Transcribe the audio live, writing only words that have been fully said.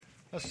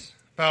Let's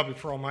bow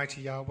before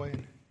Almighty Yahweh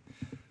and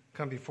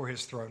come before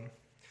His throne.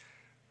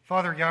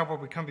 Father Yahweh,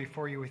 we come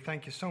before you. We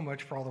thank you so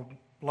much for all the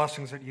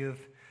blessings that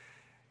you've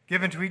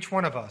given to each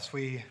one of us.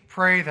 We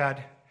pray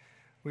that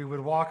we would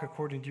walk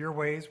according to your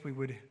ways. We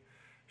would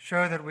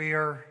show that we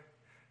are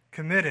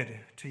committed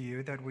to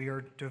you, that we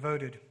are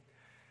devoted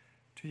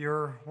to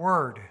your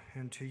word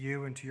and to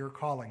you and to your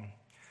calling.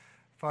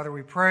 Father,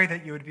 we pray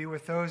that you would be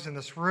with those in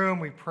this room.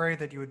 We pray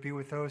that you would be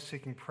with those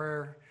seeking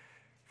prayer,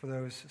 for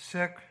those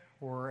sick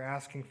or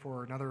asking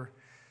for another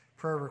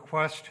prayer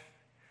request,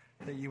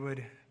 that you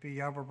would be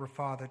Yahweh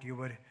Rapha, that you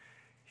would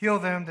heal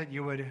them, that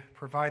you would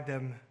provide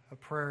them a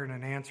prayer and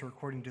an answer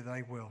according to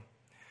thy will.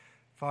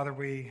 Father,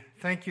 we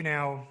thank you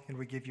now, and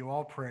we give you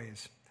all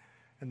praise.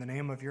 In the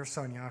name of your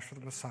Son, Yahshua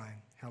the Messiah.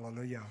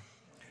 Hallelujah.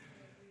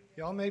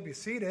 Y'all may be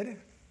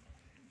seated.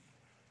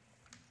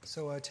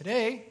 So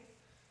today,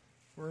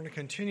 we're going to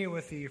continue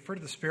with the Fruit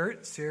of the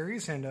Spirit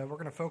series, and we're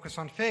going to focus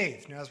on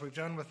faith. Now, as we've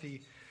done with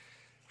the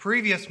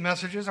previous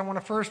messages, I want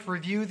to first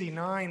review the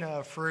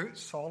 9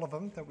 fruits, all of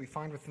them, that we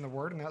find within the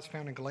Word, and that's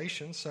found in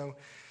Galatians. So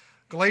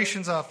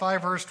Galatians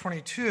 5, verse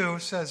 22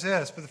 says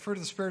this, "But the fruit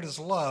of the Spirit is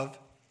love,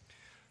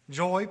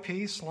 joy,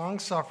 peace,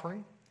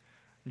 long-suffering,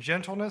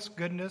 gentleness,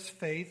 goodness,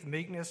 faith,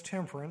 meekness,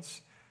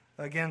 temperance.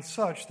 Against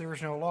such there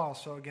is no law."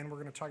 So again, we're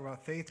going to talk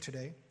about faith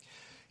today.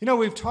 You know,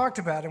 we've talked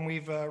about, and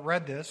we've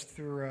read this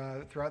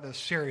throughout this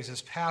series,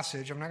 this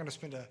passage. I'm not going to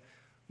spend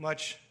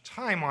much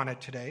time on it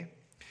today.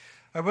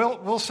 I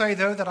will say,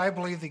 though, that I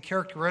believe the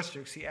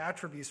characteristics, the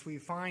attributes we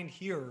find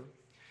here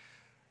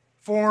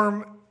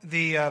form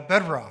the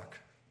bedrock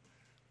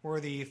or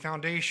the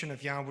foundation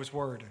of Yahweh's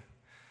Word.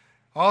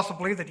 I also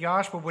believe that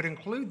Yahshua would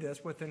include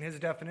this within his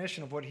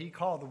definition of what he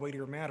called the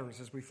weightier matters,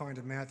 as we find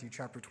in Matthew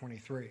chapter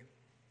 23.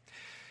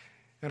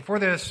 And for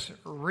this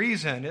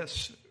reason,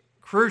 it's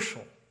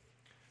crucial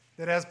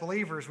that as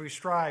believers we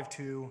strive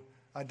to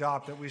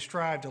adopt, that we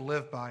strive to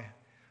live by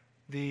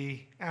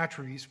the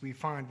attributes we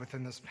find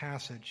within this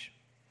passage.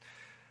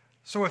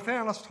 So with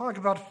that, let's talk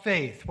about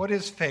faith. What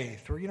is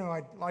faith? Or,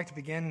 I'd like to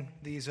begin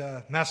these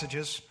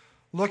messages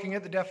looking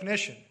at the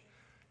definition,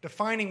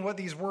 defining what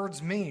these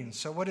words mean.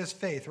 So what is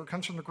faith? Well, it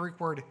comes from the Greek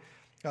word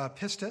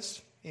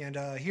pistis, and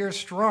here's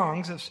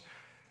Strong's. It's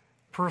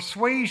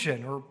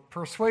persuasion,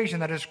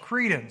 that is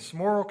credence,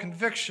 moral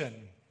conviction.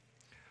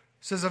 It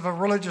says of a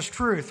religious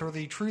truth or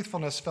the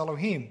truthfulness of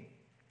Elohim,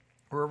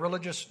 or a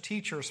religious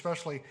teacher,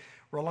 especially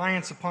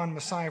reliance upon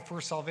Messiah for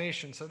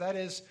salvation. So that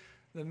is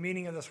the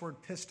meaning of this word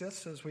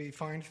pistis, as we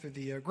find through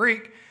the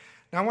Greek.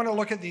 Now I want to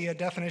look at the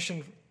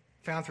definition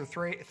found through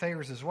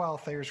Thayer's as well,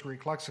 Thayer's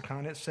Greek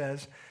lexicon. It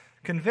says,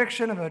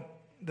 conviction of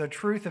the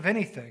truth of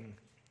anything,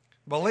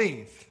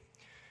 belief.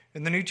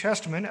 In the New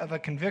Testament, of a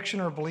conviction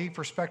or belief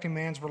respecting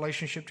man's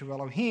relationship to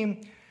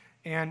Elohim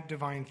and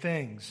divine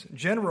things,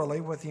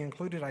 generally with the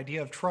included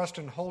idea of trust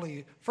and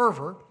holy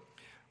fervor,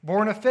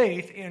 born of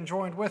faith and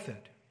joined with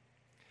it.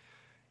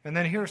 And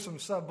then here's some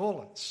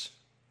sub-bullets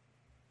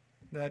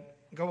that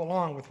go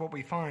along with what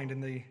we find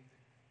in the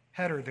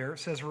header there. It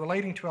says,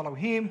 relating to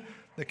Elohim,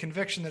 the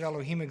conviction that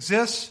Elohim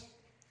exists,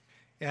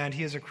 and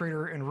he is a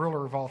creator and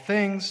ruler of all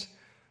things,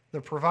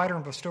 the provider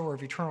and bestower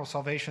of eternal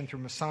salvation through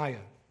Messiah.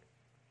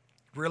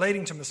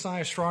 Relating to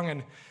Messiah, strong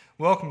and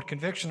welcomed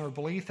conviction or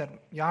belief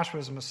that Yahshua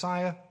is a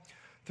Messiah,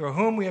 through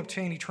whom we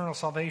obtain eternal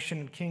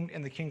salvation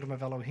in the kingdom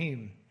of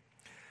Elohim.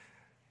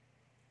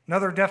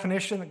 Another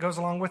definition that goes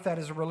along with that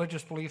is the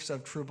religious beliefs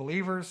of true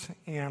believers.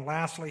 And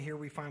lastly, here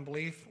we find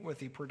belief with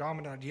the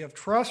predominant idea of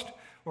trust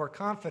or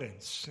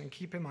confidence. And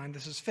keep in mind,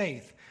 this is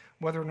faith,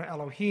 whether in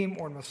Elohim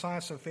or in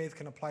Messiah, so faith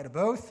can apply to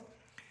both,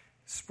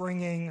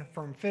 springing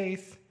from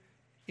faith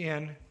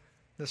in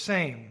the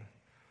same.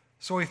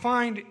 So we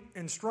find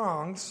in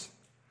Strong's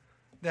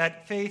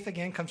that faith,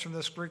 again, comes from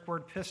this Greek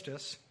word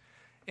pistis,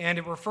 and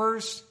it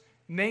refers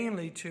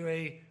mainly to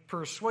a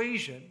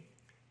persuasion,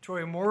 to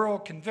a moral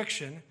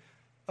conviction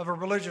of a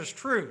religious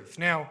truth.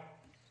 Now,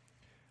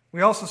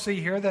 we also see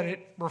here that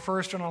it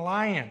refers to an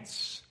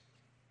alliance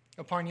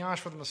upon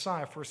Yahshua the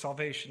Messiah for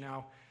salvation.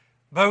 Now,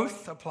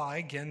 both apply,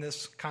 again,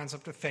 this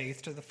concept of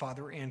faith to the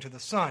Father and to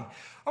the Son.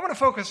 I want to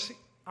focus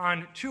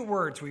on 2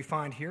 words we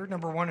find here.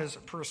 Number one is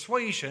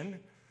persuasion,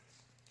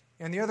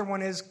 and the other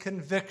one is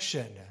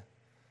conviction.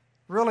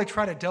 Really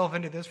try to delve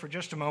into this for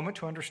just a moment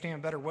to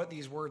understand better what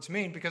these words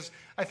mean, because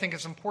I think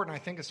it's important. I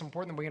think it's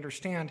important that we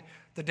understand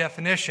the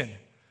definition,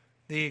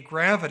 the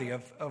gravity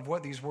of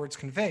what these words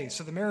convey.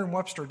 So the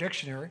Merriam-Webster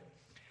Dictionary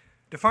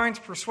defines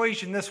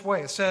persuasion this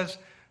way. It says,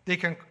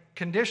 the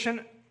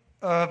condition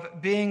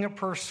of being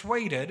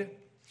persuaded,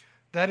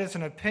 that is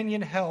an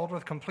opinion held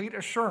with complete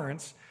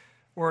assurance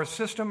or a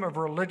system of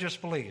religious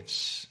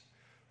beliefs.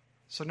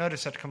 So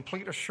notice that,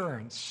 complete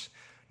assurance.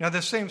 Now,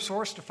 this same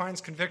source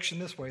defines conviction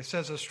this way. It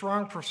says a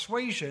strong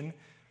persuasion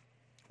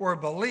or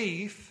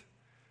belief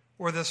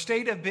or the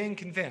state of being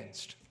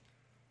convinced.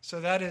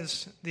 So that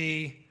is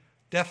the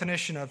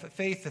definition of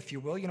faith, if you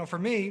will. For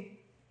me,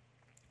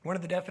 one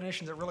of the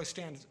definitions that really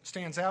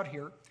stands out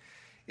here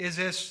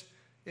is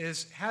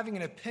having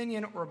an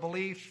opinion or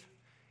belief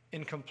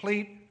in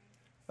complete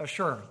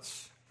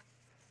assurance.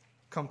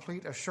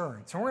 complete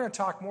assurance. And we're going to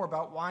talk more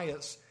about why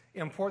it's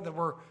important that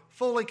we're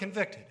fully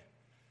convicted,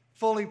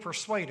 fully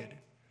persuaded,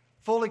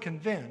 fully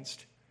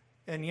convinced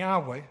in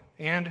Yahweh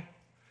and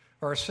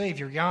our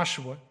Savior,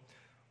 Yahshua,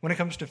 when it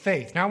comes to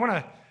faith. Now, I want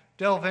to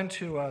delve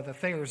into the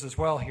Thayers as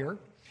well here.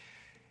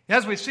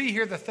 As we see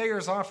here, the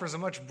Thayers offers a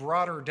much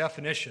broader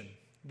definition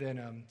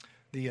than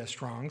the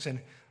Strong's.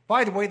 And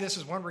by the way, this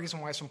is one reason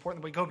why it's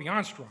important that we go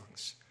beyond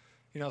Strong's.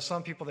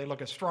 Some people, they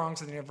look at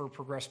Strong's and they never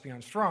progress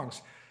beyond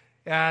Strong's.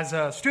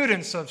 As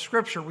students of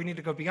Scripture, we need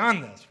to go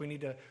beyond this. We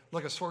need to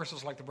look at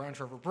sources like the Brown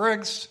Trevor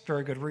Briggs,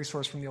 very good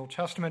resource from the Old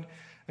Testament,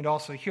 and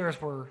also here,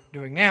 as we're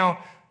doing now,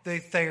 the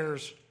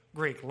Thayer's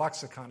Greek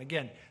lexicon.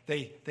 Again,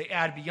 they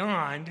add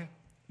beyond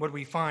what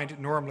we find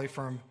normally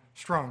from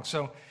Strong's.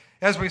 So,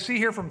 as we see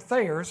here from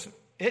Thayer's,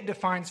 it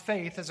defines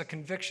faith as a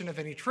conviction of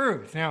any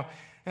truth. Now,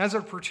 as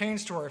it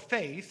pertains to our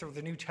faith, or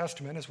the New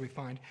Testament, as we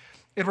find,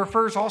 it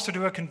refers also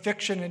to a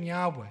conviction in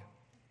Yahweh,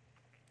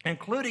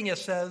 including, it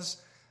says,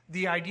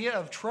 the idea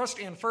of trust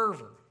and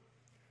fervor.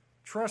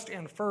 Trust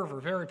and fervor,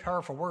 very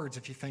powerful words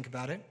if you think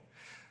about it.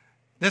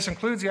 This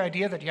includes the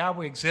idea that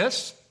Yahweh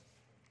exists,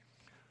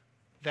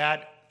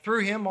 that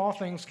through him all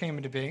things came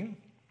into being,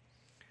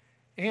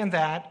 and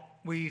that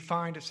we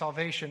find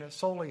salvation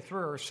solely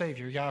through our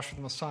Savior, Yahshua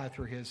the Messiah,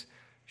 through his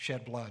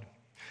shed blood.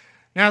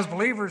 Now, as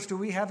believers, do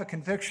we have a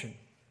conviction?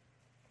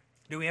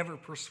 Do we have a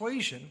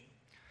persuasion?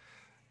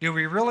 Do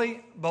we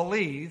really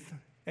believe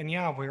in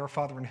Yahweh, our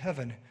Father in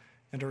heaven,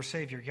 and our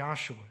Savior,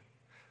 Yahshua?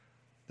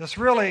 That's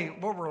really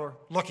what we're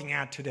looking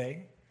at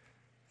today.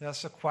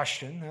 That's the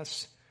question.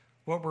 That's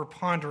what we're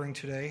pondering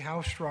today.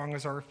 How strong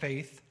is our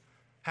faith?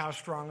 How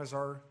strong is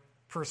our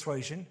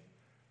persuasion?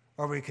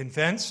 Are we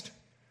convinced?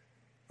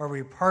 Are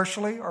we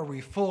partially? Are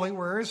we fully?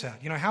 Where is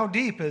that? How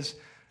deep is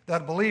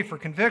that belief or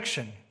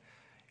conviction?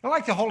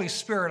 Like the Holy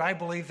Spirit, I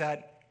believe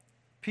that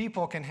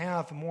people can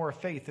have more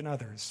faith than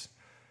others.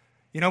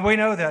 We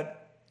know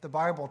that the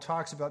Bible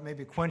talks about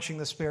maybe quenching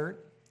the Spirit.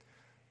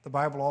 The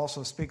Bible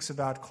also speaks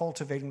about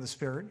cultivating the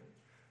Spirit.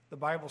 The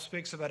Bible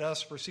speaks about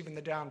us receiving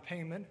the down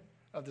payment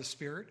of the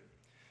Spirit.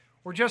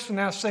 Or just in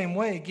that same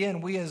way,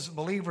 again, we as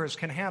believers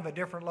can have a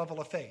different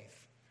level of faith.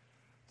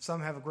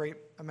 Some have a great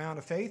amount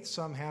of faith,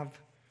 some have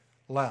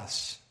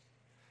less.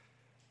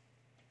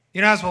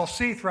 As we'll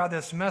see throughout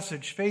this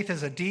message, faith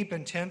is a deep,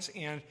 intense,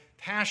 and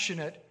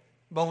passionate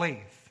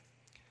belief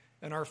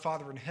in our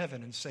Father in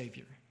heaven and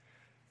Savior.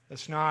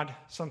 It's not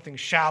something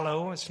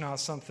shallow. It's not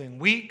something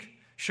weak.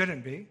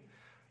 Shouldn't be.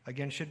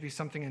 Again, should be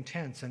something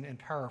intense and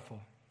powerful.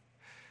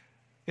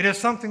 It is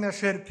something that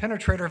should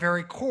penetrate our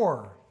very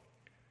core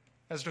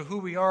as to who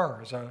we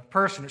are as a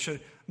person. It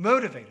should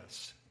motivate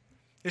us.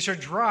 It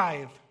should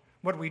drive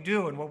what we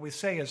do and what we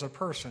say as a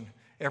person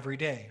every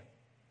day.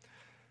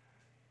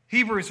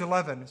 Hebrews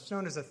 11, it's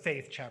known as the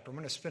faith chapter. I'm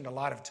going to spend a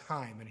lot of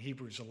time in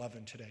Hebrews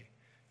 11 today.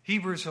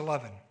 Hebrews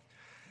 11.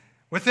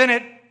 Within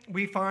it,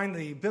 we find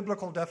the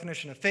biblical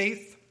definition of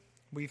faith.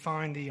 We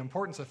find the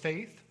importance of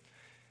faith.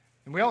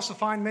 And we also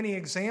find many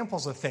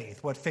examples of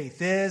faith, what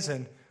faith is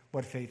and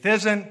what faith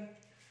isn't.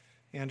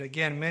 And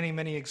again, many,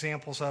 many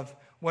examples of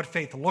what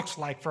faith looks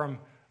like from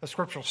a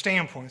scriptural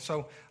standpoint.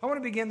 So I want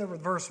to begin there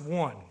with verse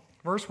 1.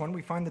 Verse 1,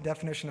 we find the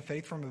definition of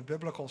faith from a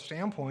biblical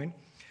standpoint.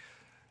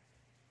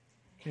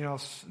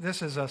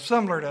 This is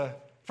similar to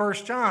 1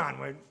 John,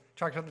 where we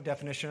talked about the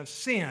definition of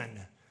sin.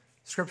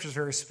 Scripture is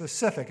very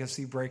specific. It's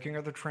the breaking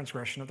or the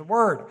transgression of the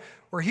word.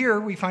 Where here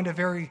we find a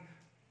very,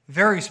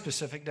 very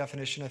specific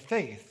definition of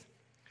faith.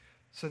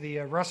 So the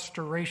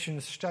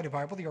Restoration Study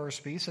Bible, the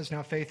RSB, says,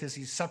 now faith is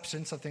the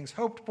substance of things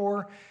hoped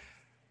for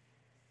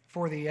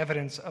the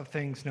evidence of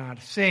things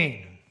not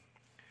seen.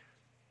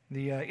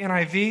 The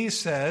NIV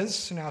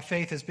says, now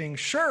faith is being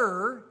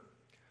sure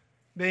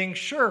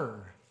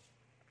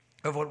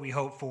of what we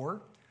hope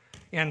for,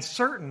 and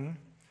certain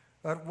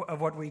of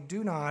what we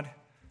do not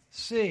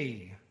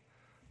see.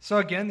 So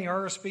again, the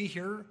RSB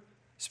here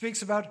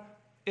speaks about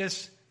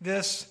is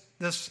this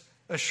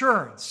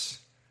assurance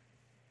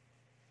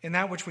in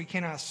that which we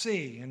cannot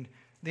see. And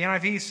the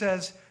NIV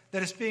says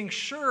that it's being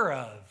sure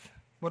of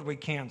what we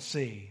can't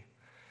see.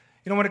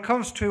 When it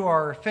comes to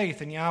our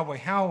faith in Yahweh,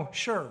 how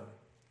sure,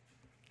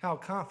 how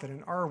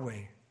confident are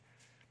we?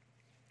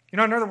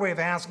 Another way of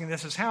asking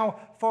this is, how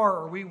far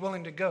are we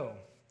willing to go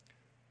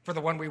for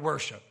the one we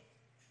worship?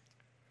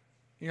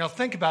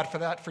 Think about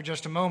that for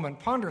just a moment.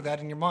 Ponder that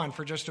in your mind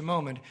for just a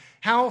moment.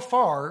 How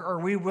far are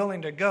we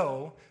willing to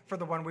go for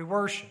the one we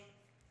worship?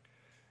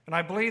 And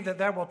I believe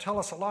that will tell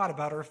us a lot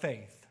about our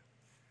faith.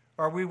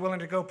 Are we willing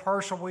to go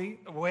partial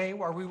way?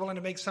 Are we willing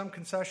to make some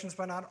concessions,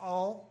 but not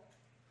all?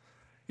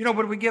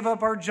 Would we give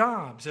up our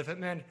jobs if it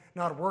meant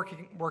not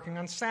working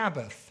on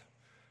Sabbath?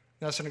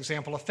 That's an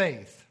example of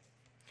faith.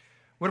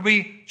 Would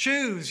we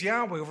choose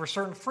Yahweh over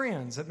certain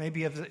friends that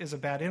maybe is a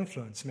bad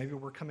influence? Maybe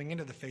we're coming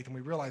into the faith and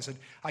we realize that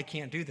I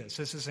can't do this.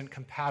 This isn't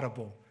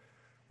compatible.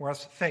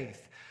 Whereas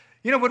faith.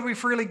 Would we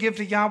freely give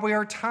to Yahweh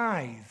our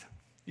tithe,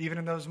 even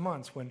in those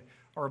months when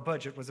our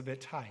budget was a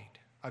bit tight?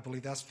 I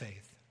believe that's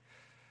faith.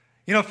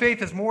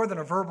 Faith is more than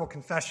a verbal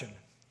confession.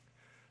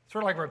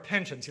 Sort of like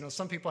repentance.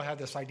 Some people have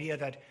this idea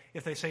that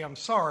if they say, I'm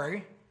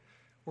sorry,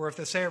 or if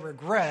they say, I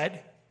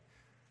regret,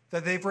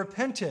 that they've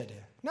repented.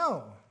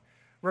 No.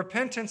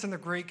 Repentance in the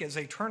Greek is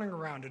a turning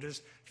around. It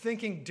is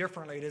thinking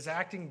differently. It is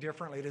acting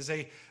differently. It is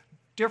a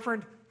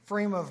different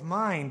frame of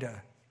mind.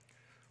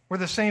 Where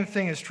the same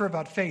thing is true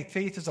about faith.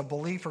 Faith is a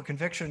belief or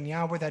conviction in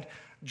Yahweh that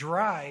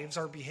drives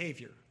our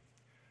behavior,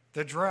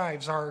 that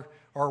drives our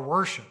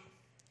worship.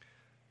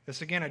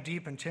 It's, again, a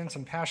deep, intense,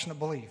 and passionate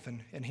belief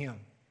in Him.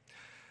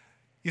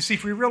 You see,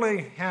 if we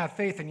really have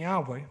faith in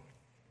Yahweh,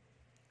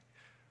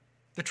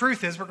 the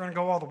truth is we're going to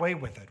go all the way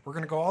with it. We're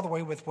going to go all the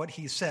way with what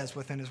He says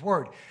within His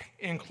Word,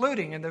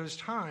 including in those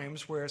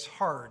times where it's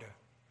hard.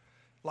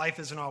 Life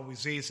isn't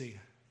always easy.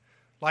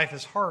 Life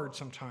is hard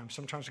sometimes.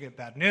 Sometimes we get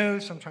bad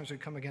news. Sometimes we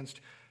come against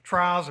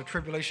trials or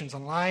tribulations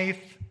in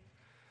life.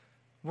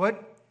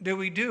 What do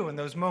we do in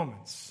those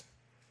moments?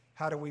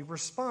 How do we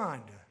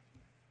respond?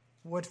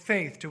 What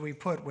faith do we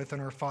put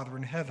within our Father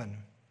in heaven?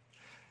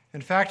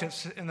 In fact,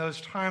 it's in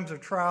those times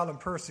of trial and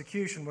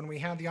persecution when we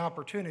have the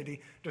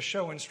opportunity to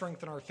show and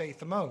strengthen our faith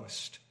the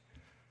most.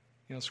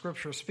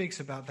 Scripture speaks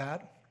about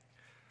that.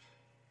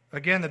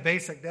 Again, the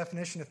basic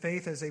definition of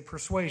faith is a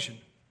persuasion,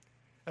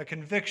 a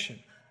conviction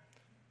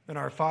in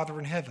our Father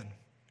in heaven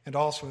and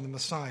also in the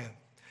Messiah.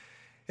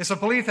 It's a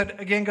belief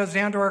that, again, goes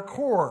down to our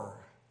core,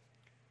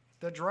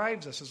 that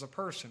drives us as a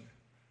person,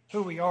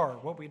 who we are,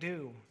 what we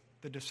do,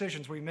 the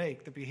decisions we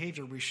make, the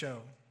behavior we show.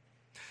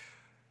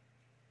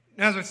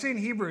 Now, as we see in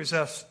Hebrews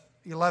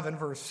 11,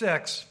 verse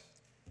 6,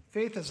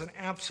 faith is an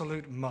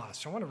absolute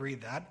must. I want to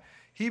read that.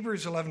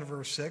 Hebrews 11,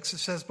 verse 6, it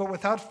says, but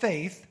without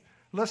faith,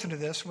 listen to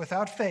this,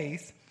 without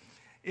faith,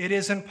 it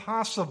is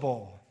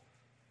impossible.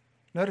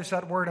 Notice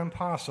that word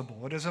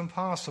impossible. It is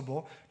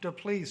impossible to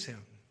please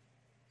Him.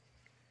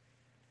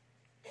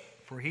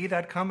 For he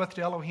that cometh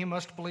to Elohim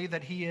must believe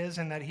that He is,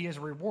 and that He is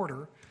a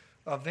rewarder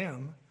of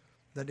them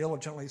that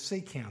diligently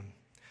seek Him.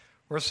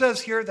 Or it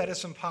says here that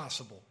it's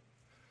impossible.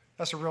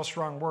 That's a real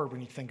strong word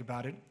when you think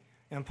about it.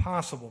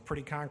 Impossible,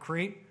 pretty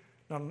concrete.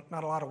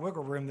 Not a lot of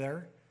wiggle room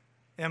there.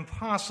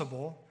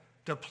 Impossible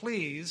to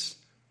please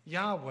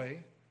Yahweh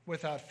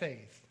without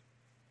faith.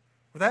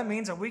 Well, that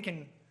means that we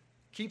can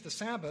keep the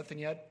Sabbath, and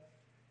yet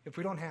if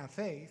we don't have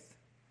faith,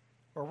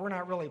 or we're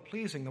not really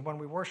pleasing the one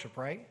we worship,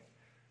 right?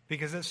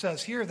 Because it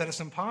says here that it's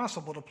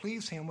impossible to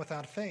please Him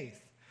without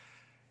faith.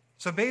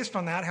 So based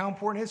on that, how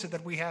important is it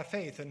that we have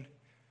faith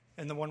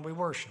in the one we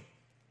worship?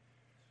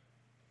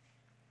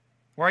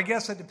 Well, I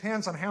guess it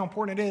depends on how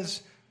important it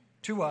is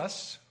to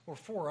us or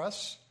for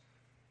us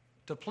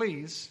to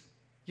please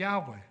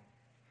Yahweh.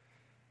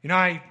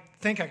 I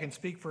think I can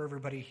speak for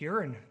everybody here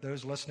and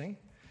those listening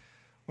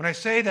when I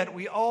say that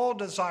we all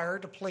desire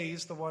to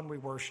please the one we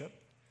worship.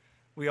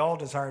 We all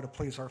desire to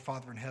please our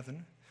Father in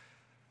heaven.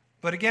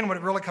 But again, what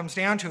it really comes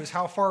down to is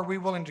how far are we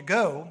willing to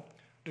go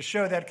to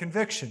show that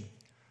conviction,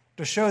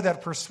 to show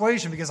that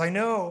persuasion, because I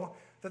know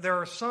that there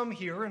are some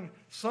here and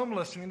some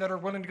listening that are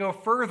willing to go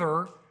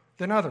further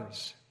than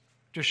others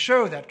to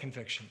show that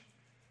conviction.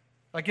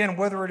 Again,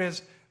 whether it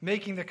is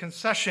making the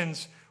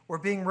concessions or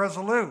being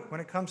resolute when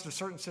it comes to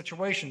certain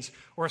situations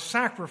or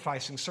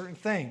sacrificing certain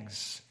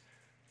things,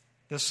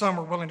 that some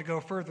are willing to go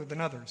further than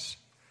others.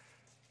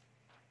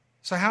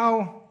 So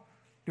how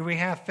do we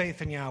have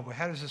faith in Yahweh?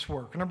 How does this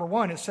work? Number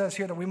one, it says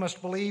here that we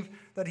must believe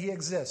that He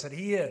exists, that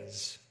He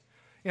is.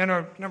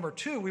 And number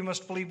two, we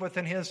must believe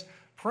within His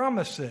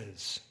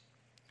promises.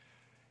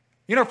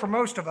 For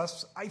most of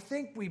us, I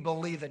think we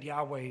believe that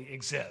Yahweh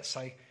exists.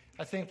 I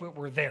think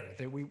we're there,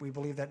 that we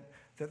believe that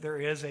there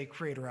is a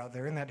creator out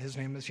there and that His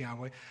name is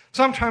Yahweh.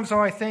 Sometimes, though,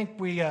 I think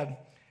we have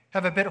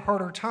a bit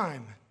harder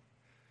time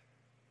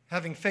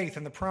having faith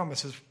in the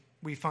promises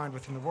we find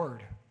within the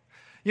Word.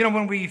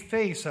 When we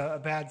face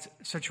a bad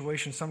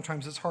situation,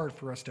 sometimes it's hard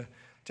for us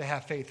to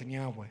have faith in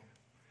Yahweh.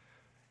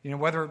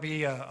 Whether it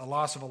be a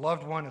loss of a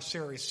loved one, a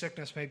serious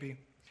sickness maybe,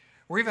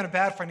 or even a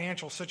bad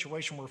financial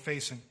situation we're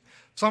facing.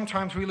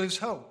 Sometimes we lose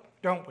hope,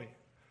 don't we?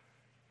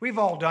 We've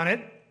all done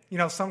it.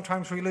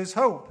 Sometimes we lose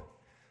hope.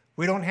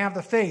 We don't have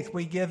the faith.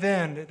 We give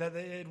in.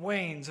 It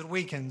wanes. It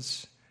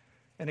weakens.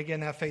 And again,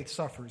 that faith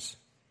suffers.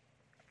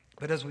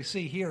 But as we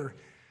see here,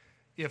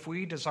 if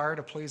we desire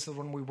to please the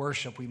one we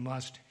worship, we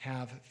must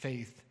have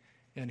faith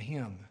in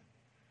Him.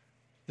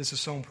 This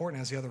is so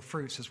important as the other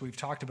fruits, as we've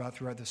talked about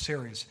throughout this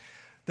series.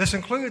 This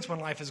includes when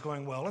life is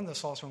going well, and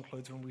this also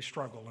includes when we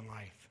struggle in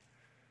life.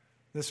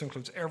 This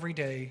includes every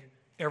day,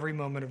 every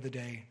moment of the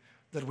day,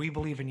 that we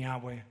believe in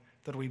Yahweh,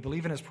 that we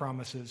believe in His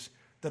promises,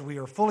 that we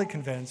are fully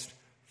convinced,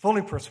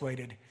 fully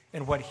persuaded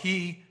in what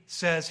He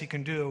says He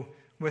can do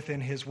within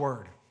His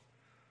Word.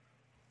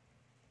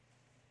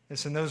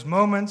 It's in those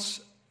moments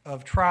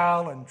of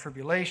trial and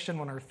tribulation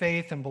when our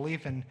faith and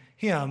belief in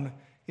Him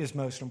is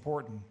most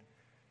important.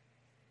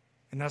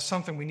 And that's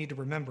something we need to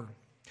remember.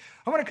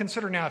 I want to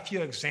consider now a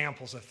few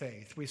examples of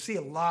faith. We see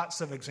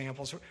lots of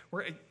examples.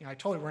 I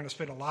told you we're going to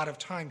spend a lot of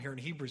time here in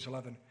Hebrews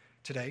 11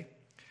 today.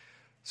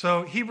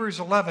 So Hebrews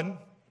 11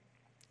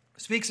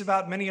 speaks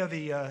about many of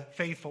the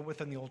faithful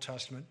within the Old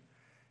Testament.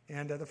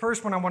 And the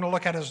first one I want to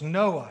look at is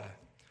Noah.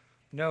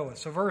 Noah.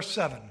 So verse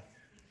 7,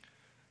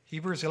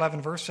 Hebrews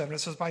 11, verse 7, it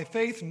says, by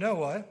faith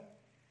Noah,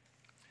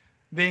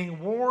 being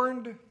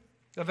warned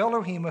of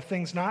Elohim of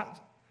things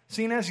not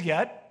seen as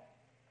yet,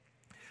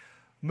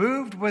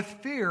 moved with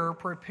fear,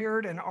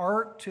 prepared an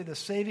ark to the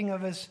saving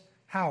of his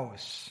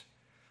house,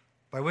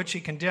 by which he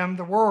condemned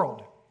the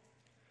world,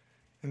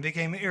 and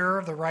became heir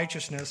of the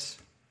righteousness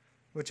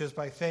which is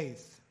by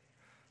faith.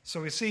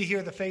 So we see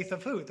here the faith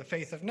of who? The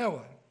faith of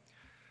Noah.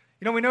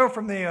 You know, we know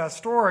from the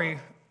story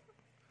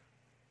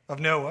of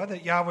Noah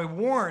that Yahweh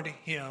warned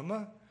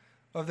him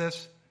of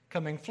this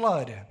coming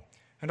flood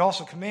and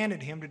also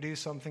commanded him to do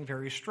something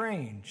very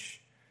strange.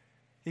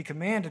 He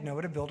commanded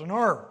Noah to build an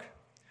ark.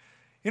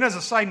 You know, as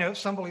a side note,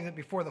 some believe that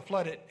before the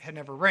flood it had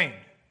never rained.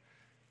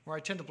 Or I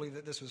tend to believe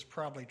that this was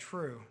probably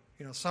true.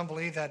 You know, some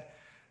believe that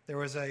there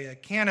was a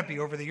canopy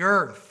over the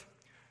earth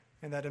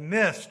and that a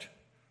mist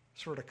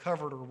sort of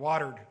covered or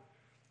watered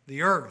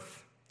the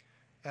earth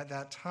at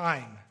that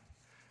time.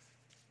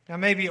 Now,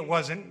 maybe it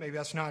wasn't. Maybe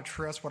that's not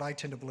true. That's what I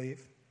tend to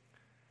believe.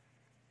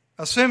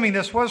 Assuming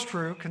this was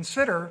true,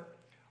 consider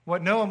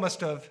what Noah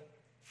must have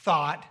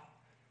thought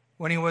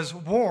when he was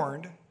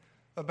warned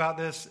about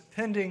this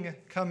pending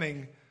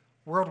coming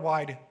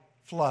worldwide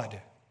flood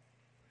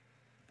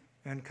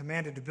and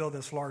commanded to build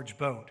this large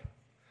boat.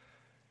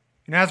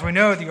 And as we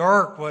know, the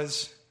ark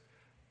was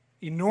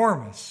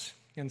enormous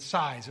in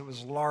size. It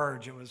was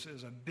large. It was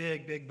a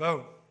big, big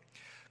boat.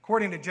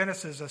 According to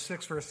Genesis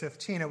 6, verse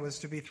 15, it was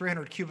to be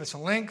 300 cubits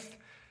in length,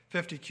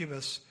 50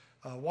 cubits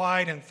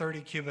wide, and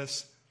 30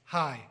 cubits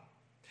high.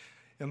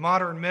 In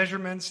modern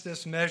measurements,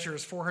 this measure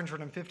is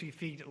 450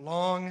 feet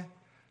long,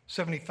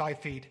 75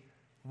 feet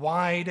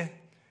wide,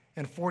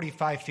 and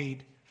 45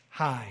 feet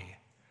high.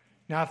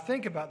 Now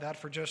think about that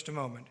for just a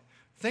moment.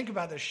 Think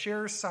about the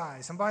sheer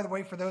size. And by the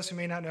way, for those who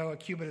may not know, a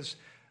cubit is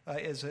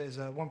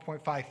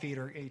 1.5 feet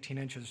or 18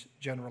 inches,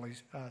 generally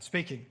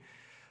speaking.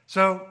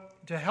 So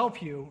to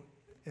help you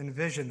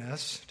envision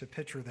this, to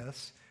picture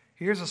this,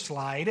 here's a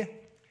slide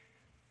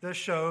that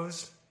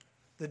shows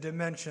the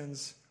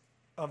dimensions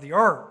of the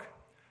ark.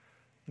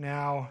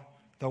 Now,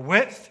 the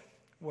width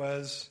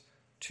was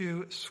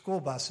 2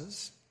 school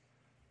buses.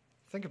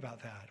 Think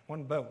about that.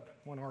 One boat,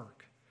 one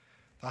ark.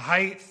 The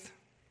height,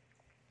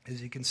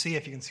 as you can see,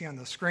 if you can see on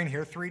the screen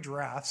here, 3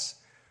 giraffes.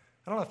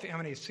 I don't know how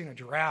many have seen a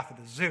giraffe at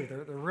the zoo.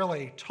 They're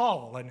really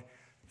tall, and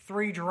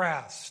 3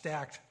 giraffes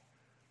stacked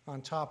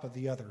on top of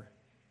the other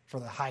for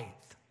the height.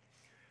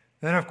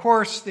 Then, of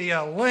course, the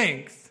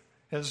length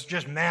is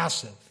just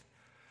massive.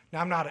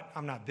 Now,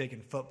 I'm not big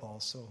in football,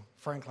 so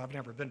frankly, I've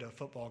never been to a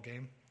football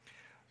game.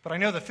 But I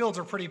know the fields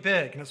are pretty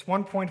big, and it's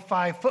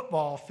 1.5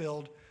 football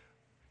field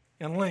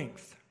in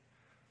length.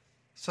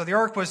 So the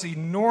ark was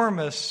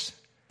enormous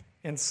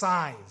in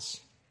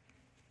size.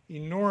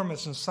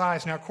 Enormous in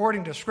size. Now,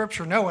 according to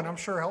Scripture, Noah, and I'm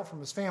sure help from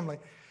his family,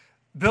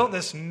 built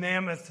this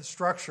mammoth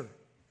structure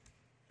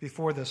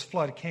before this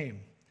flood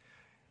came.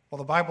 Well,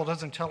 the Bible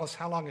doesn't tell us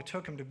how long it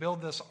took him to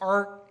build this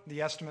ark.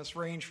 The estimates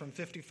range from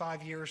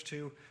 55 years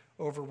to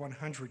over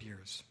 100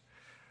 years.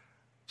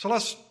 So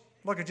let's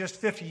look at just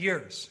 50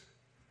 years.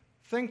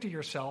 Think to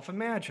yourself,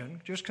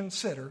 imagine, just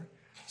consider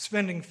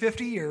spending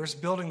 50 years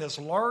building this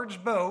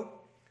large boat.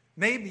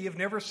 Maybe you've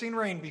never seen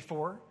rain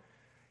before.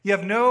 You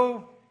have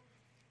no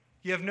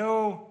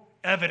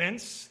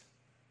evidence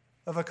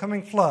of a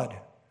coming flood,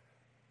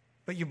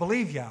 but you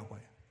believe Yahweh.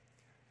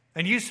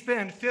 And you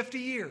spend 50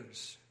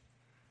 years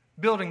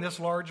building this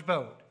large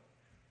boat,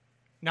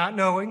 not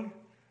knowing,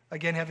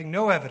 again, having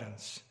no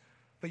evidence,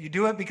 but you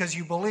do it because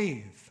you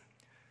believe.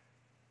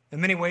 In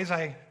many ways,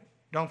 I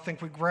don't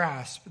think we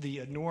grasp the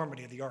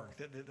enormity of the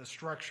ark, the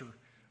structure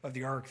of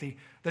the ark,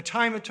 the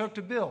time it took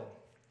to build,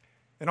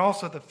 and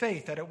also the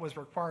faith that it was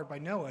required by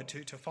Noah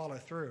to follow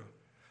through.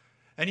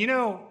 And you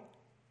know,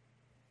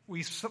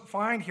 we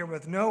find here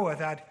with Noah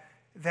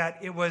that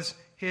it was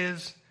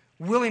his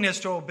willingness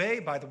to obey,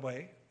 by the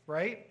way,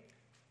 right?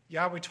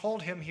 Yahweh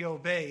told him he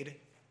obeyed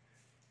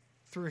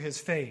through his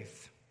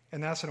faith.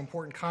 And that's an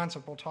important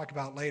concept we'll talk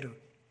about later.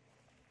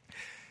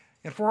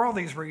 And for all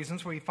these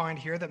reasons, we find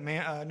here that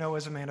Noah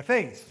is a man of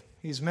faith.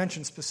 He's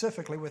mentioned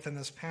specifically within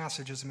this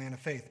passage as a man of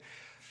faith.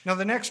 Now,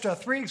 the next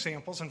 3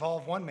 examples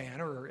involve one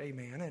man, or a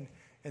man,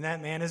 and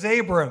that man is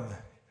Abram.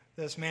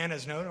 This man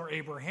is known, or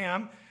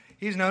Abraham.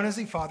 He's known as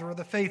the father of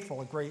the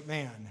faithful, a great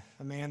man,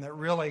 a man that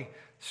really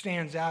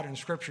stands out in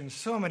Scripture in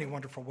so many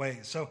wonderful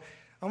ways. So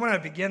I want to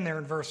begin there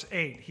in verse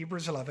 8.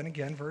 Hebrews 11,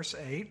 again, verse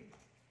 8.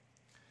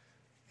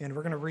 And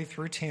we're going to read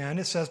through 10.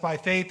 It says, by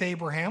faith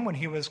Abraham, when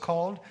he was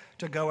called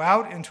to go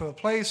out into a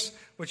place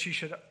which he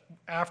should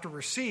after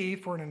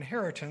receive for an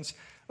inheritance,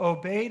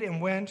 obeyed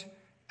and went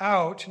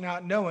out,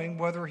 not knowing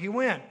whither he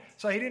went.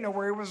 So he didn't know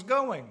where he was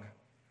going.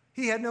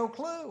 He had no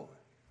clue.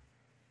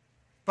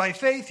 By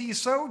faith he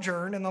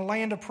sojourned in the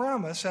land of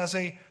promise as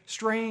a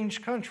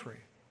strange country,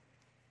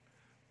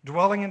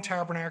 dwelling in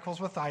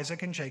tabernacles with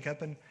Isaac and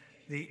Jacob and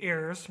the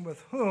heirs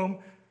with whom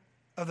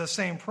of the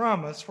same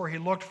promise, for he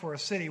looked for a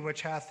city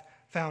which hath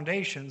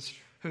foundations,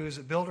 whose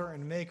builder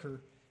and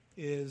maker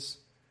is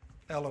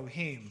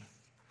Elohim.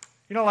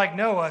 You know, like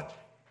Noah,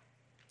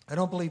 I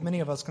don't believe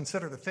many of us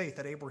consider the faith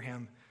that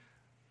Abraham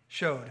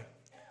showed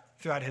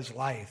throughout his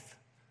life.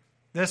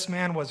 This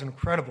man was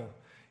incredible.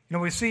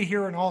 We see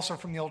here and also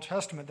from the Old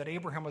Testament that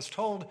Abraham was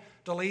told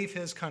to leave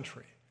his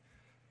country.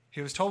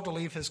 He was told to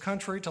leave his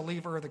country, to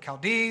leave Ur of the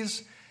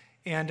Chaldees,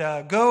 and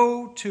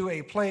go to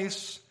a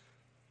place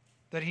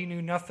that he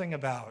knew nothing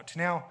about.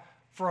 Now,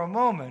 for a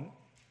moment,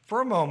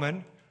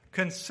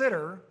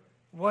 consider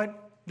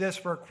what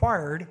this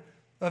required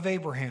of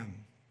Abraham.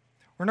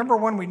 Well, number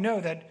one, we know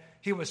that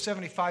he was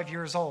 75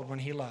 years old when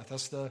he left.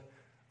 That's the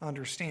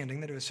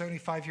understanding, that he was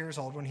 75 years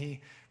old when he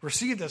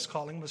received this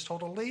calling, was told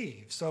to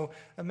leave. So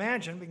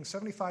imagine being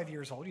 75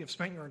 years old. You've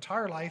spent your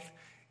entire life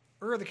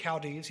Ur of the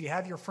Chaldees. You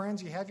have your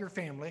friends, you have your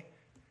family.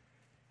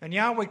 And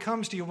Yahweh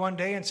comes to you one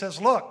day and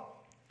says, look,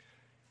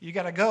 you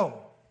got to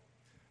go.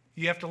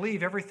 You have to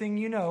leave everything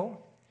you know.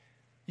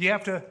 You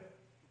have to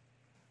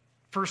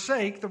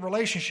forsake the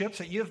relationships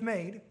that you've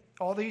made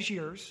all these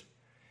years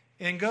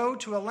and go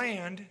to a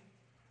land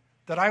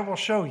that I will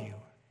show you.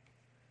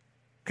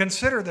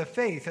 Consider the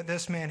faith that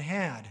this man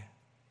had.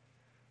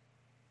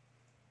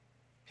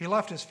 He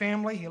left his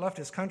family, he left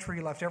his country,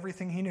 he left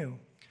everything he knew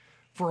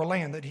for a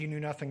land that he knew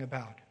nothing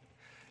about.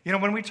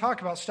 When we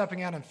talk about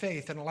stepping out in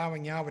faith and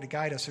allowing Yahweh to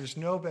guide us, there's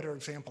no better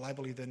example, I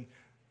believe, than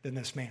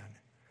this man.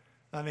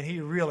 He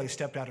really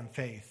stepped out in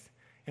faith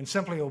and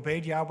simply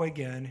obeyed Yahweh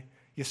again.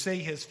 You see,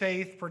 his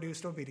faith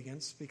produced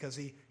obedience because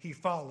he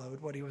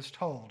followed what he was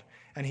told.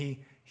 And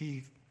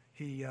he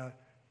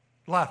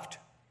left,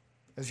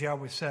 as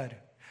Yahweh said.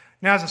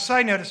 Now, as a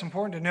side note, it's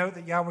important to note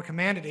that Yahweh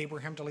commanded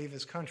Abraham to leave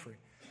his country.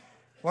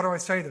 Why do I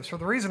say this? Well,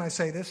 the reason I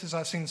say this is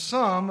I've seen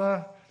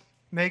some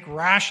make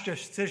rash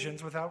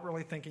decisions without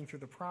really thinking through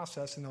the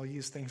process, and they'll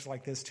use things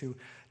like this to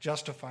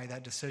justify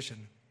that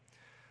decision.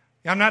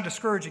 I'm not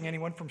discouraging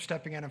anyone from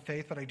stepping out in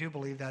faith, but I do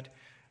believe that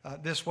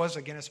this was,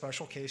 again, a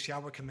special case.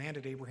 Yahweh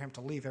commanded Abraham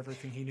to leave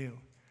everything he knew.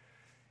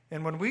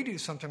 And when we do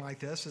something like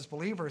this, as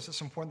believers, it's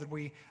important that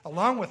we,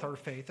 along with our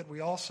faith, that we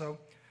also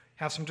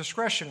have some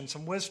discretion and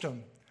some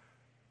wisdom,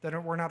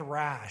 that we're not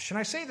rash. And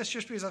I say this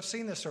just because I've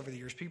seen this over the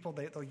years. People,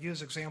 they'll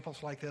use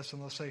examples like this,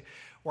 and they'll say,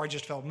 "Well, I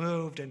just felt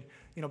moved," and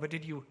but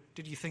did you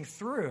think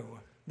through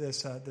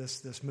this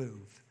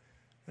move?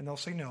 And they'll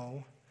say,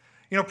 "No."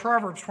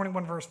 Proverbs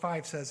 21 verse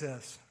 5 says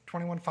this.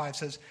 21:5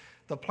 says,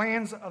 "The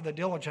plans of the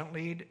diligent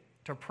lead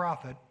to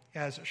profit,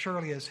 as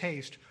surely as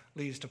haste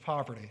leads to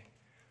poverty."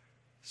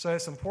 So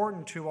it's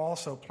important to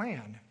also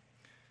plan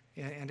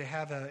and to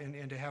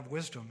have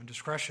wisdom and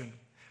discretion.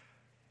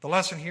 The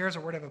lesson here is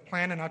that we're to have a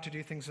plan and not to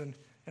do things in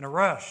a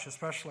rush,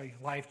 especially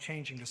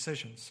life-changing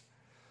decisions.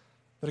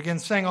 But again,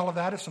 saying all of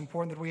that, it's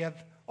important that we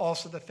have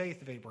also the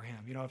faith of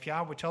Abraham. If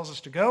Yahweh tells us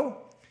to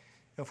go,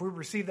 if we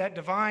receive that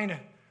divine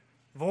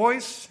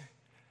voice,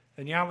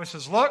 then Yahweh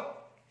says, look,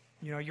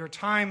 your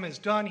time is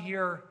done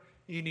here.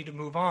 You need to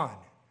move on.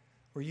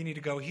 Or you need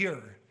to go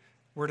here.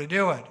 We're to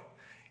do it.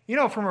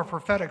 From a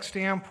prophetic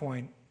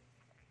standpoint,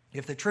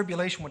 if the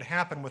tribulation would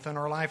happen within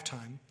our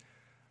lifetime,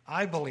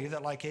 I believe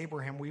that like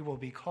Abraham, we will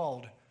be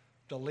called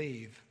to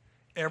leave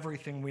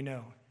everything we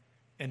know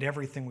and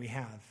everything we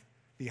have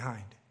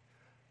behind.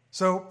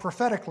 So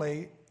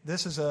prophetically,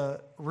 this is a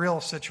real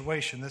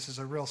situation. This is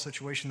a real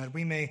situation that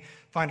we may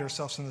find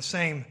ourselves in the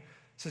same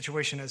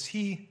situation as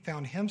he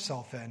found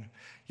himself in.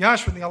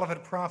 Yahshua in the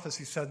Olivet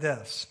Prophecy said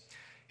this.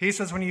 He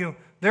says, when you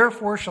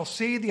therefore shall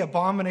see the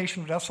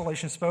abomination of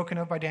desolation spoken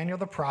of by Daniel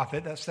the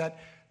prophet, that's that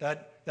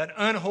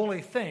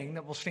unholy thing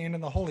that will stand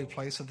in the holy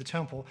place of the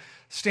temple,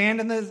 stand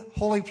in the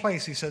holy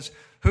place, he says,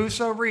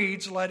 whoso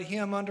reads, let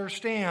him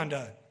understand.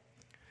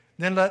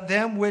 Then let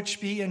them which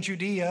be in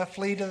Judea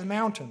flee to the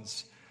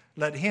mountains.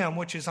 Let him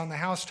which is on the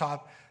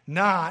housetop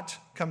not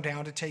come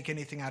down to take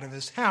anything out of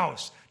his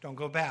house. Don't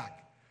go back.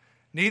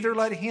 Neither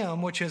let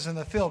him which is in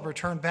the field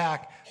return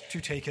back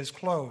to take his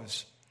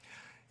clothes.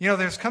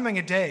 There's coming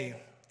a day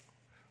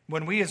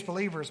when we as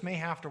believers may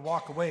have to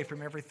walk away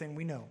from everything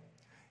we know,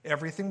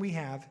 everything we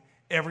have,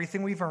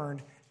 everything we've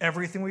earned,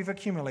 everything we've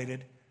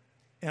accumulated,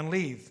 and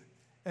leave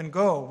and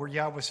go where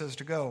Yahweh says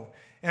to go,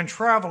 and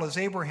travel as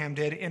Abraham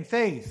did in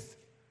faith,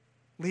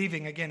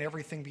 leaving, again,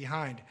 everything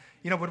behind.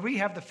 Would we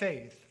have the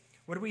faith?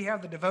 Would we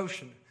have the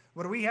devotion?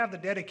 Would we have the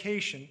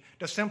dedication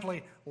to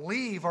simply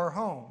leave our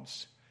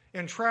homes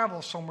and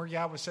travel somewhere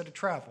Yahweh said to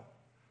travel?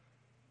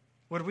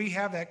 Would we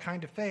have that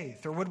kind of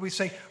faith? Or would we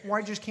say, well,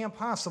 I just can't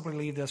possibly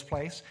leave this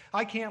place.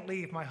 I can't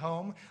leave my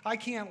home. I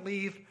can't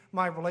leave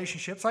my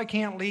relationships. I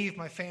can't leave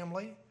my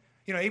family.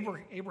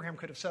 Abraham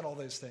could have said all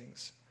those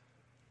things.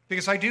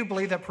 Because I do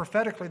believe that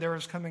prophetically there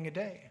is coming a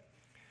day.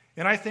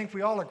 And I think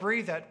we all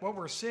agree that what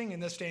we're seeing in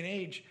this day and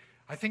age,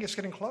 I think it's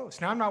getting close.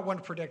 Now, I'm not one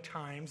to predict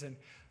times, and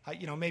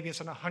maybe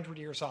it's 100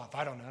 years off.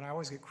 I don't know. And I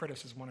always get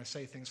criticism when I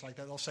say things like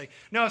that. They'll say,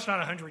 no, it's not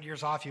 100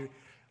 years off.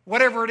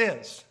 Whatever it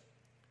is.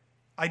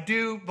 I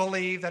do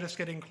believe that it's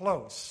getting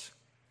close.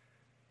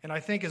 And I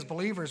think as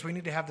believers, we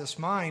need to have this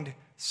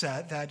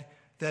mindset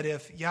that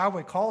if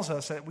Yahweh calls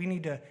us, that we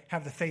need to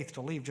have the faith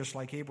to leave just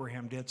like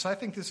Abraham did. So I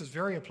think this is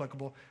very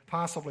applicable,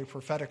 possibly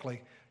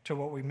prophetically, to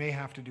what we may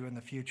have to do in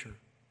the future.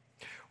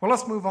 Well,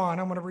 let's move on.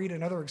 I'm going to read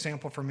another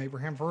example from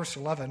Abraham, verse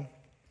 11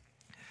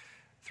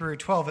 through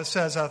 12. It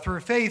says, through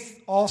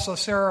faith also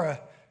Sarah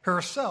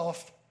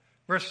herself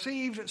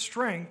received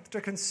strength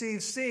to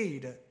conceive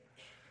seed.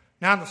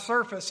 Now, on the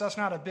surface, that's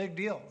not a big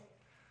deal.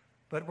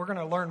 But we're going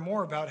to learn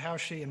more about how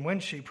she and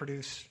when she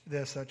produced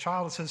this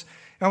child. It says,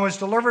 and was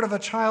delivered of a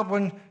child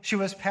when she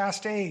was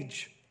past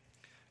age,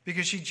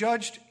 because she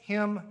judged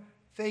him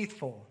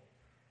faithful.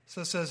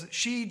 So it says,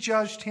 she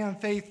judged him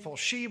faithful.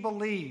 She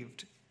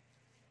believed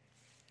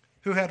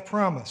who had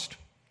promised.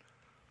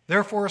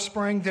 Therefore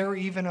sprang there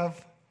even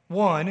of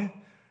one,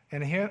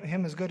 and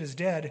him as good as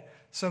dead,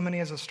 so many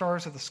as the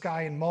stars of the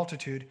sky in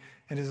multitude,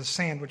 and as the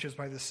sand which is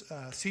by the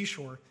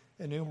seashore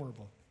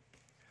innumerable.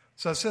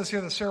 So it says here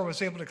that Sarah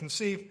was able to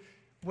conceive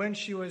when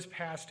she was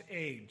past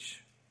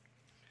age.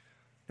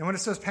 And when it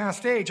says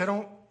past age, I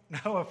don't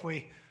know if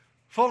we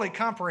fully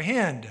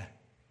comprehend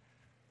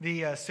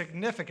the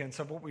significance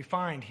of what we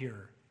find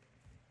here.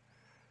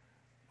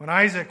 When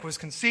Isaac was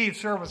conceived,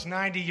 Sarah was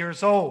 90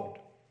 years old.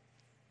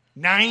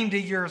 90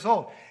 years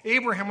old.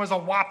 Abraham was a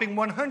whopping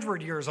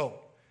 100 years old.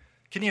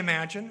 Can you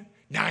imagine?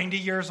 90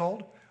 years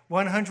old,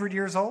 100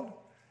 years old,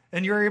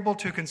 and you're able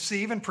to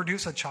conceive and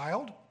produce a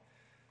child?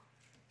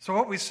 So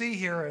what we see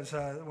here is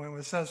when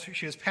it says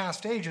she was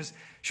past ages,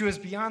 she was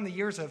beyond the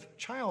years of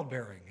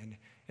childbearing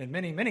and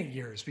many, many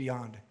years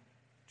beyond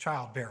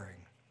childbearing.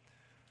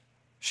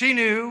 She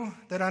knew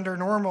that under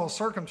normal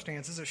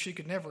circumstances, that she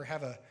could never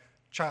have a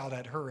child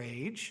at her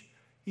age.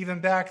 Even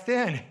back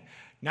then,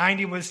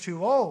 90 was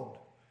too old.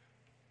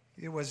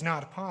 It was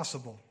not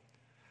possible.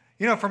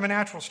 You know, from a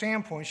natural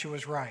standpoint, she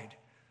was right.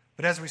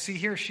 But as we see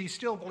here, she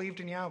still believed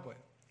in Yahweh.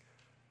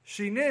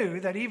 She knew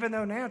that even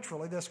though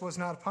naturally this was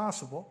not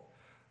possible,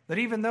 that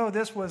even though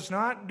this was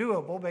not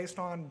doable based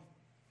on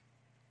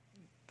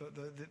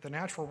the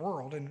natural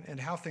world and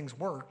how things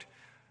worked,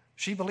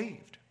 she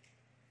believed.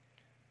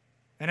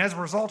 And as a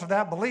result of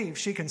that belief,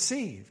 she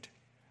conceived.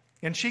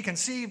 And she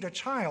conceived a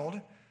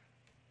child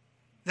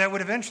that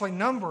would eventually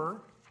number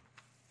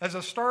as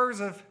the stars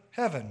of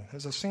heaven,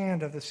 as the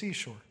sand of the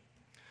seashore.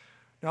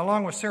 Now,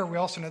 along with Sarah, we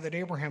also know that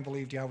Abraham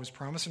believed Yahweh's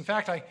promise. In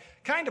fact, I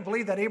kind of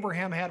believe that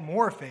Abraham had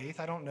more faith.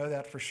 I don't know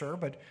that for sure,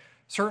 but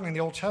certainly in the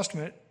Old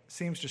Testament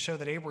seems to show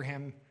that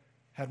Abraham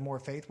had more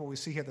faith. Well, we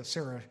see here that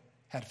Sarah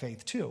had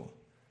faith too.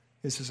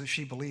 This is that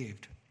she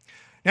believed.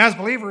 Now, as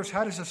believers,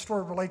 how does this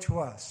story relate to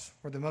us?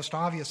 Or the most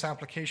obvious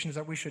application is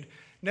that we should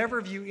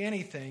never view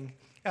anything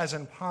as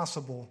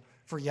impossible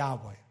for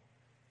Yahweh.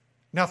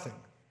 Nothing.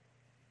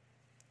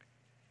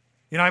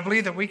 You know, I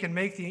believe that He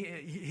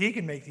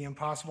can make the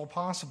impossible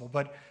possible.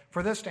 But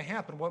for this to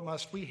happen, what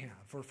must we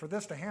have? For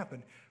this to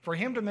happen, for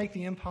Him to make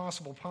the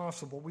impossible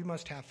possible, we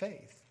must have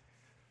faith.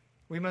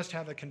 We must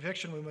have a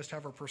conviction. We must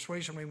have a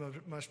persuasion. We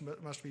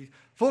must be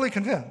fully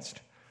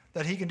convinced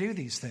that He can do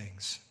these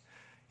things.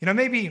 You know,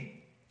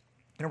 maybe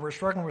we're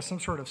struggling with some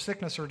sort of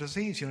sickness or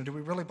disease. You know, do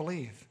we really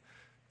believe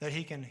that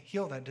He can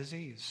heal that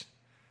disease?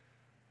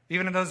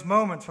 Even in those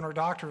moments when our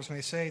doctors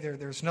may say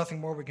there's nothing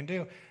more we can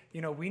do,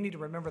 you know, we need to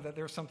remember that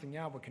there's something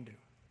Yahweh can do.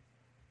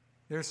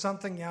 There's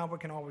something Yahweh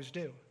can always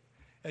do.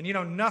 And, you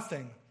know,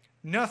 nothing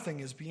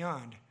is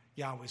beyond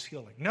Yahweh's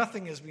healing.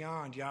 Nothing is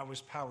beyond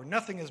Yahweh's power.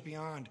 Nothing is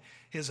beyond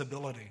His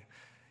ability.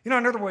 You know,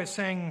 another way of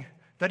saying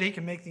that He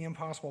can make the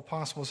impossible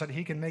possible is that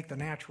He can make the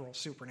natural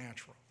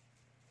supernatural.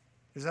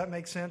 Does that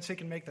make sense? He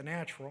can make the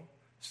natural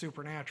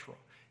supernatural.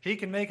 He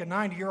can make a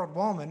 90-year-old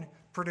woman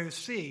produce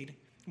seed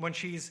when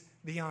she's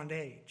beyond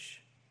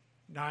age,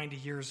 90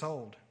 years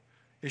old.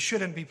 It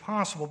shouldn't be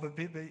possible,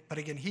 but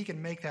again, He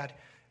can make that,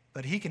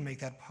 but He can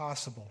make that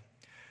possible.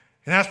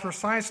 And that's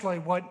precisely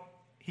what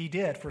He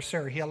did for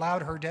Sarah. He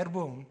allowed her dead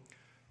womb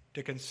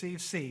to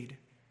conceive seed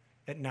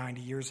at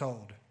 90 years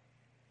old.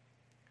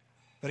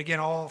 But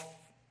again, all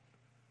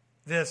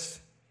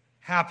this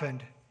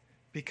happened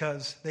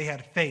because they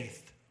had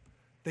faith.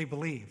 They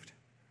believed.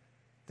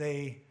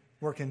 They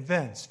were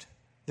convinced.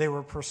 They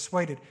were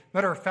persuaded.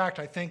 Matter of fact,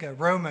 I think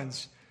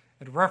Romans,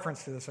 in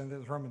reference to this, I think it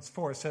was Romans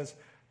 4, it says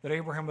that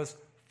Abraham was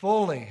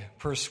fully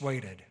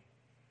persuaded.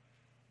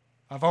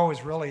 I've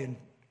always really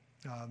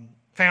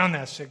found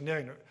that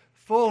significant.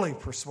 Fully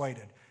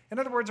persuaded. In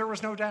other words, there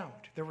was no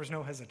doubt. There was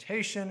no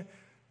hesitation.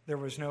 There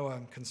was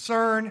no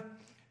concern.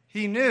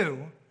 He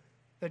knew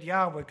that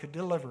Yahweh could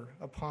deliver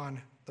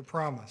upon the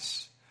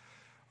promise.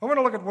 I want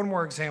to look at one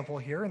more example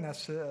here, and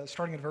that's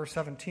starting at verse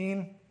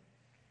 17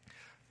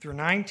 through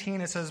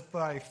 19. It says,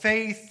 by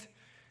faith,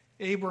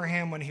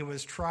 Abraham, when he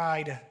was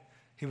tried,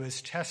 he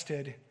was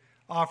tested,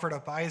 offered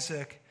up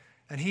Isaac,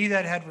 and he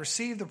that had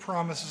received the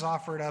promises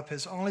offered up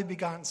his only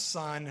begotten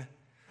son,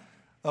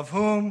 of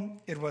whom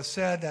it was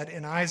said that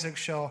in Isaac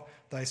shall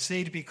thy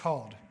seed be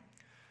called,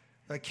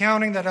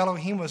 accounting that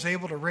Elohim was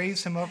able to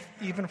raise him up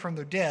even from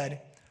the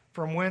dead,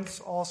 from whence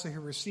also he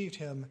received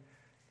him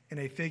in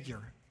a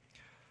figure.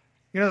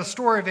 You know, the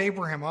story of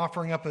Abraham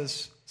offering up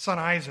his son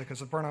Isaac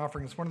as a burnt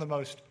offering is one of the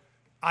most,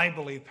 I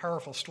believe,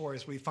 powerful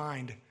stories we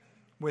find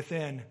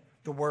within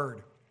the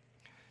Word.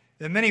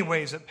 In many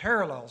ways, it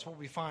parallels what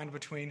we find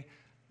between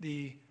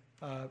the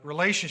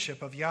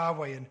relationship of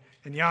Yahweh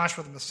and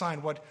Yahshua the Messiah,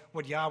 and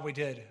what Yahweh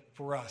did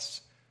for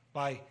us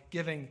by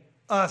giving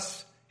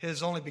us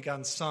his only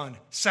begotten Son,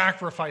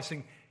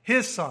 sacrificing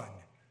his Son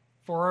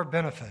for our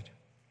benefit.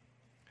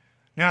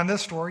 Now in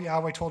this story,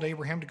 Yahweh told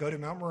Abraham to go to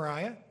Mount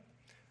Moriah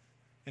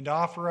and to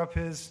offer up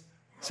his,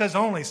 it says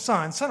only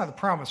son of the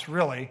promise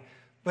really,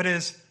 but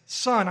his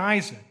son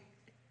Isaac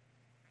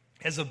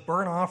as a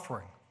burnt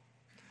offering.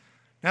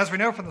 Now, as we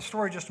know from the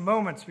story, just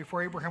moments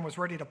before Abraham was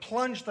ready to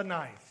plunge the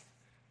knife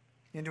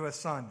into his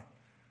son,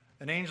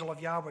 an angel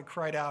of Yahweh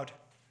cried out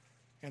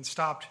and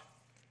stopped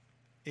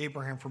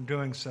Abraham from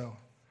doing so.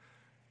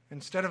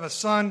 Instead of a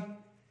son,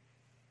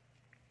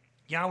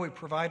 Yahweh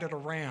provided a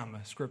ram,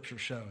 Scripture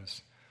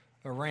shows,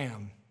 a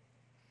ram.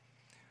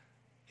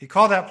 He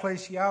called that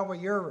place Yahweh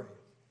Yireh.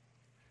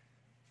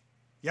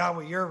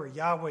 Yahweh Yireh,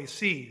 Yahweh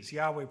sees,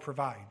 Yahweh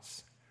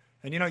provides.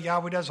 And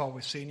Yahweh does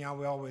always see, and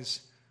Yahweh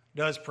always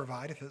does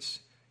provide if it's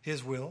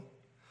his will.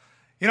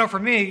 For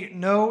me,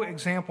 no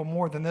example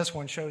more than this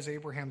one shows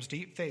Abraham's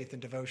deep faith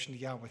and devotion to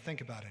Yahweh.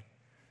 Think about it.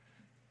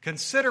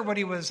 Consider what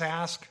he was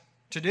asked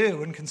to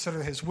do and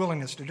consider his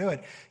willingness to do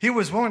it. He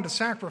was willing to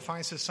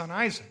sacrifice his son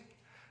Isaac,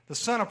 the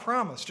son of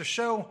promise, to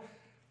show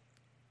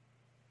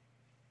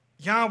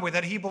Yahweh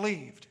that he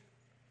believed,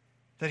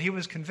 that he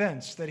was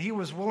convinced, that he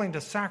was willing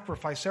to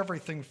sacrifice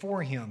everything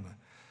for him.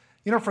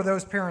 For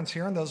those parents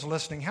here and those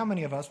listening, how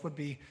many of us would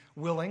be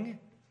willing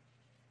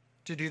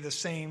to do the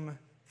same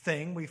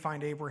thing we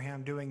find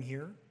Abraham doing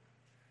here?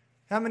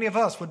 How many of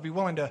us would be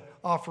willing to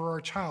offer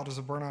our child as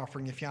a burnt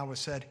offering if Yahweh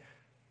said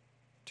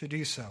to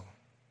do so?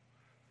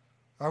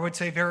 I would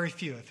say very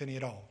few, if any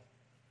at all.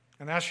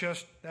 And that's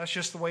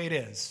just the way it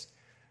is.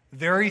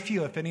 Very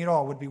few, if any at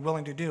all, would be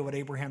willing to do what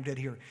Abraham did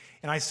here.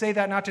 And I say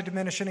that not to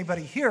diminish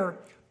anybody here,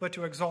 but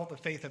to exalt the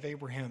faith of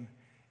Abraham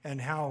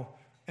and how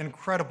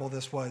incredible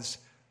this was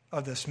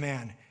of this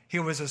man. He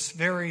was a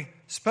very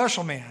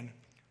special man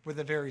with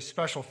a very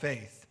special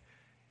faith.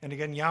 And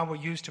again, Yahweh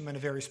used him in a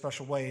very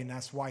special way, and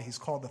that's why he's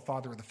called the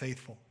father of the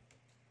faithful.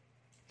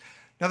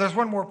 Now, there's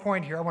one more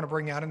point here I want to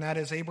bring out, and that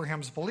is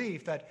Abraham's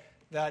belief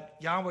that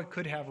Yahweh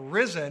could have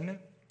risen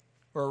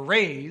or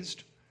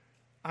raised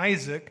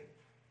Isaac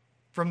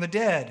from the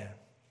dead.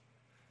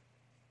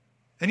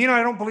 And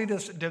I don't believe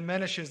this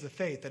diminishes the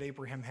faith that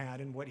Abraham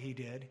had in what he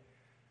did.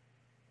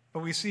 But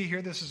we see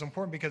here this is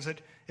important because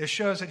it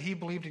shows that he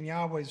believed in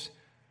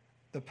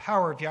the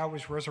power of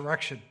Yahweh's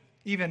resurrection,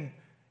 even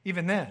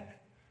then.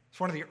 It's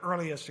one of the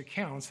earliest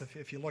accounts,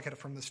 if you look at it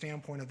from the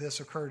standpoint of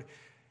this, occurred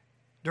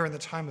during the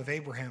time of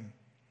Abraham.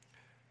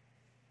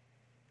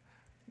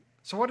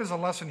 So what is the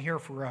lesson here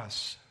for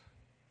us?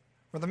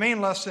 Well, the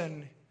main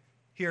lesson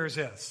here is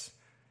this.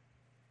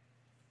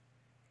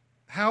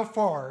 How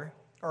far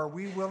are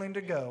we willing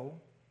to go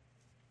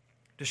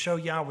to show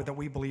Yahweh that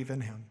we believe in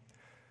him?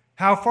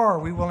 How far are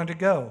we willing to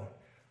go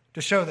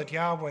to show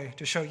Yahweh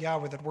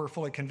that we're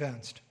fully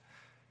convinced?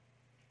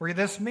 Where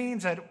this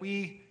means that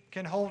we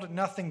can hold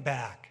nothing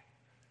back,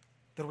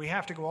 that we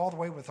have to go all the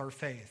way with our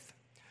faith.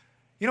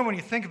 When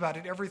you think about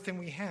it, everything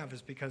we have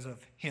is because of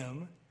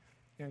him,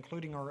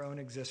 including our own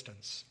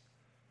existence.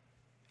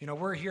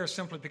 We're here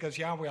simply because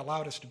Yahweh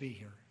allowed us to be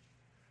here.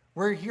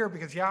 We're here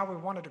because Yahweh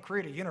wanted to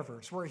create a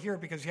universe. We're here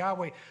because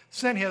Yahweh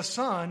sent his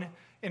Son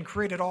and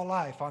created all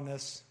life on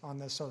this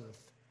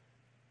earth.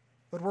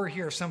 But we're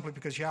here simply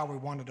because Yahweh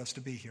wanted us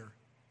to be here.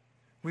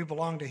 We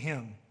belong to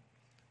him.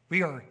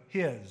 We are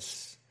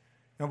his,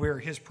 and we are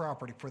his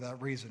property for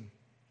that reason.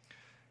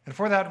 And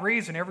for that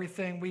reason,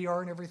 everything we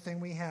are and everything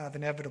we have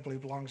inevitably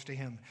belongs to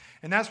him.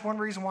 And that's one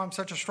reason why I'm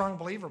such a strong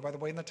believer, by the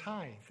way, in the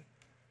tithe.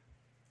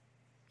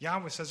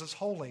 Yahweh says it's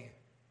holy.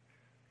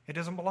 It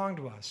doesn't belong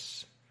to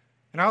us.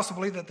 And I also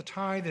believe that the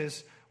tithe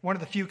is one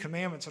of the few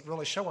commandments that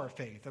really show our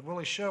faith, that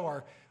really show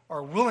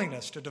our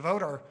willingness to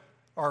devote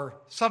our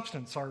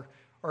substance, our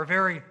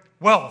very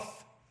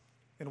wealth,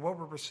 and what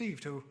we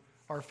receive to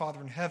our Father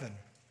in heaven.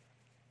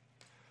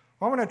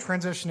 Well, I want to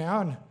transition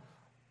now and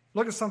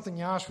look at something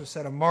Yahshua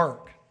said in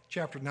Mark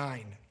chapter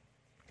 9,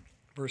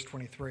 verse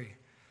 23.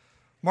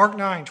 Mark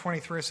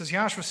 9:23, it says,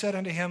 Yahshua said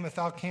unto him, if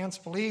thou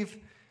canst believe,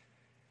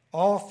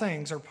 all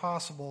things are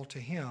possible to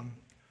him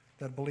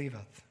that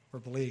believeth or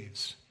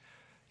believes.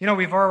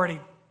 We've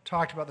already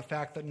talked about the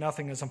fact that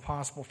nothing is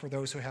impossible for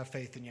those who have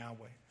faith in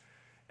Yahweh.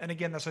 And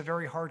again, that's a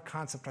very hard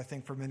concept, I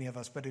think, for many of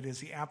us, but it is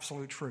the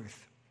absolute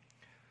truth.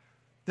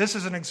 This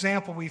is an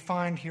example we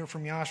find here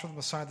from Yahshua the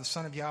Messiah, the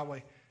Son of Yahweh.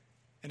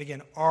 And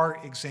again,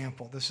 our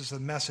example. This is the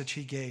message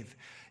he gave.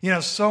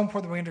 It's so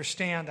important that we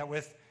understand that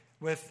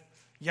with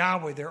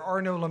Yahweh, there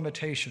are no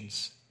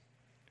limitations.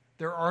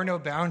 There are no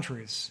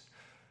boundaries.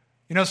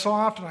 So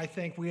often I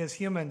think we as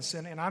humans,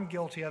 and I'm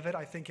guilty of it,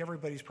 I think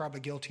everybody's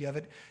probably guilty of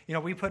it,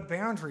 we put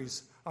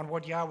boundaries on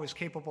what Yahweh is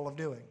capable of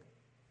doing.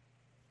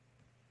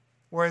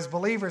 Whereas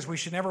believers, we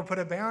should never put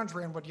a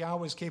boundary on what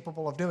Yahweh is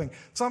capable of doing.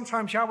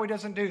 Sometimes Yahweh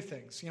doesn't do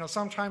things.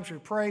 Sometimes we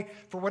pray,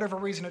 for whatever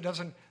reason it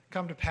doesn't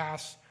come to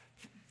pass,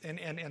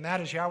 and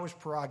that is Yahweh's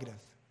prerogative.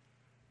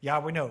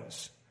 Yahweh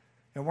knows.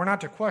 And we're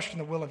not to question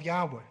the will of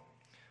Yahweh.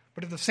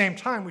 But at the same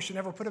time, we should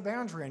never put a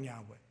boundary on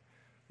Yahweh.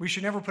 We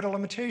should never put a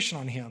limitation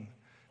on him.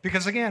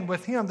 Because again,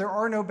 with him, there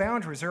are no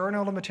boundaries. There are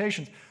no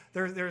limitations.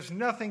 There's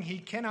nothing he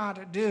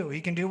cannot do.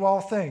 He can do all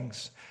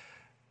things.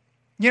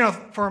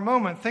 For a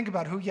moment, think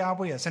about who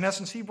Yahweh is. In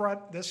essence, he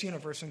brought this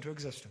universe into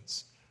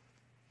existence.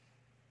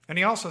 And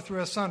he also, through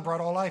his Son, brought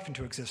all life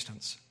into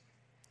existence.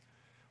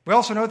 We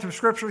also know through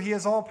Scripture he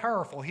is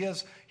all-powerful. He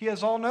is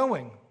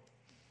all-knowing.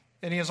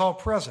 And he is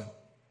all-present.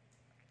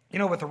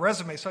 With a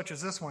resume such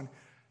as this one,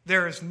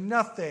 there is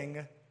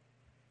nothing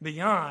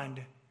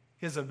beyond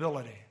his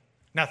ability.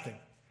 Nothing.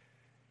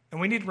 And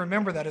we need to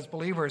remember that as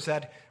believers,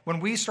 that when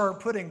we start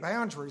putting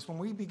boundaries, when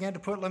we begin to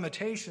put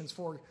limitations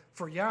for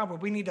Yahweh,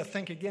 we need to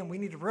think again. We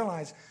need to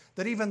realize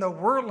that even though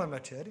we're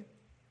limited,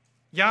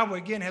 Yahweh,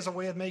 again, has a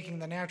way of making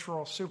the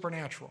natural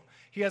supernatural.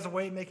 He has a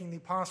way of making the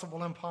impossible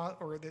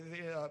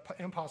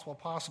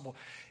possible.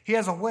 He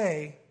has a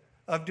way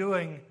of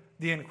doing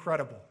the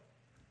incredible.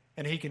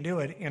 And he can do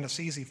it, and it's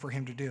easy for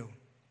him to do.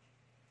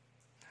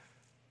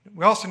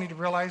 We also need to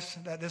realize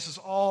that this is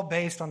all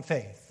based on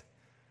faith.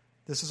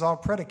 This is all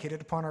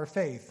predicated upon our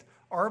faith,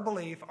 our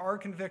belief, our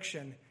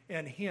conviction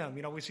in him.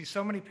 We see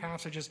so many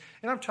passages,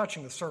 and I'm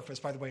touching the surface,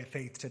 by the way, of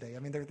faith today.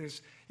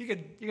 You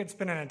could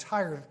spend an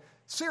entire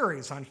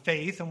series on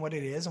faith and what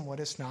it is and what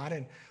it's not,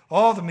 and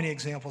all the many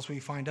examples we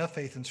find of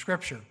faith in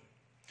Scripture.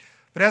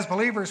 But as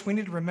believers, we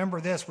need to remember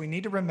this. We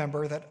need to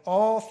remember that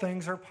all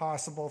things are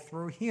possible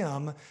through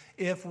him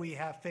if we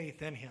have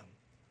faith in him.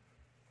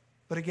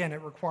 But again,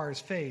 it requires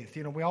faith.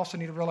 We also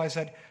need to realize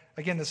that,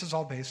 again, this is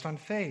all based on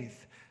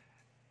faith.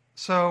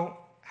 So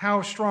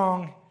how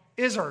strong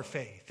is our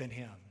faith in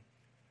him?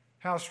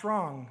 How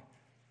strong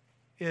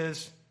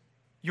is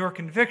your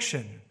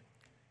conviction?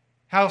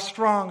 How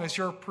strong is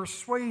your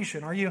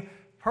persuasion? Are you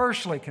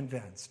partially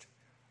convinced?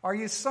 Are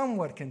you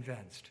somewhat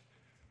convinced?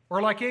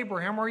 Or like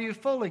Abraham, are you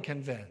fully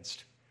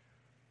convinced?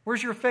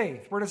 Where's your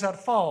faith? Where does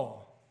that fall?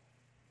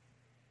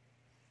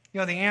 The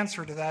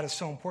answer to that is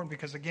so important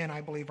because, again,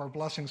 I believe our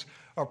blessings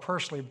are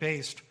personally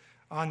based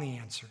on the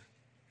answer.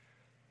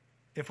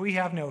 If we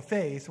have no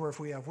faith, or if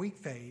we have weak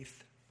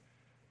faith,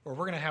 or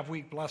we're going to have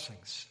weak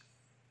blessings.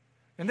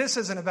 And this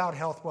isn't about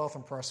health, wealth,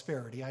 and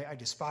prosperity. I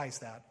despise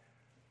that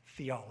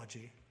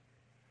theology.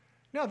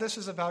 No, this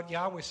is about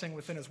Yahweh saying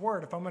within his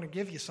word, if I'm going to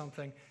give you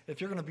something,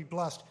 if you're going to be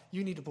blessed,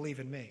 you need to believe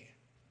in me.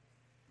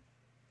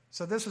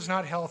 So this is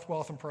not health,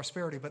 wealth, and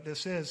prosperity, but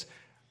this is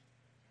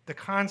the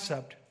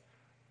concept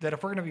that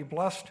if we're going to be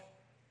blessed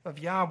of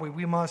Yahweh,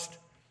 we must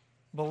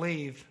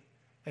believe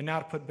and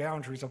not put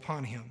boundaries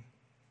upon him.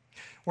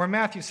 Where in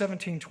Matthew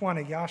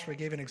 17:20, Joshua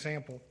gave an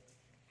example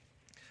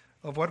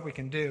of what we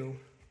can do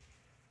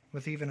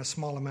with even a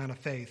small amount of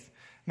faith.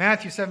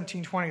 Matthew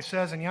 17:20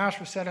 says, And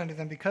Joshua said unto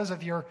them, Because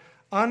of your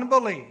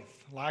unbelief,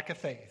 lack of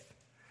faith.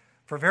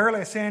 For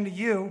verily I say unto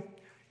you,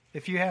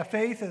 if you have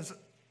faith as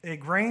a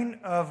grain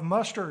of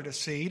mustard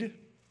seed,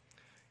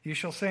 you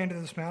shall say unto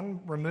this mountain,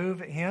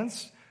 Remove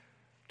hence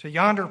to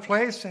yonder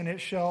place, and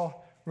it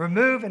shall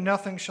remove, and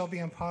nothing shall be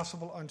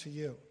impossible unto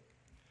you.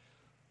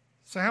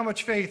 So how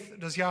much faith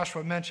does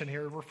Joshua mention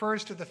here? It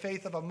refers to the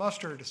faith of a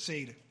mustard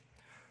seed.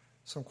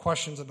 Some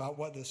questions about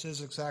what this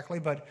is exactly,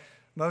 but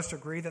most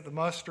agree that the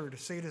mustard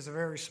seed is a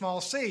very small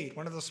seed.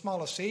 One of the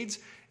smallest seeds.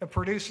 It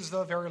produces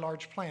a very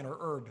large plant or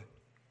herb.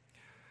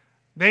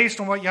 Based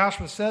on what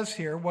Joshua says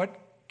here, what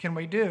can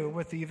we do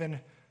with even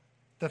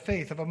the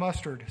faith of a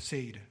mustard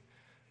seed?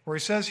 Where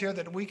he says here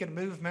that we can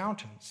move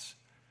mountains.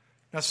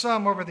 Now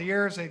some over the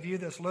years, they view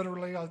this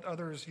literally.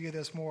 Others view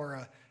this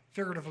more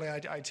figuratively.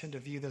 I tend to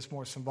view this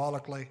more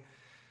symbolically.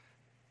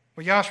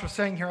 What Joshua's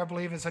saying here, I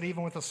believe, is that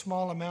even with a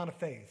small amount of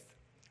faith,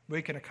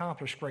 we can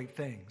accomplish great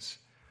things.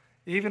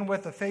 Even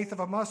with the faith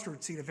of a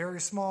mustard seed, a very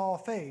small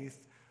faith,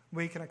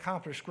 we can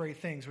accomplish great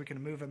things. We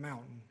can move a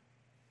mountain.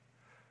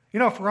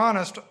 If we're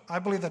honest, I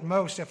believe that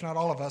most, if not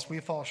all of us, we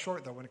fall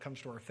short, though, when it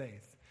comes to our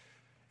faith.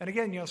 And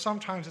again,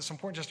 sometimes it's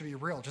important just to be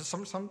real.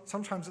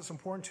 Sometimes it's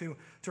important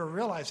to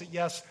realize that,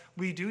 yes,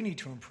 we do need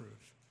to improve,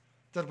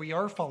 that we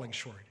are falling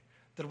short,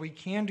 that we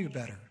can do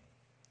better.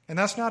 And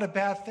that's not a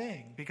bad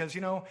thing because,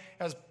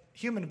 as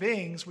human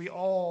beings, we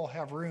all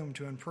have room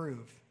to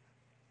improve.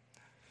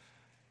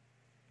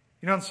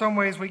 In some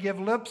ways, we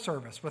give lip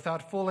service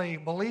without fully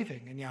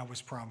believing in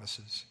Yahweh's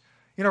promises.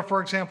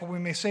 For example, we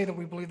may say that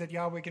we believe that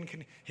Yahweh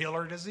can heal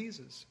our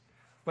diseases.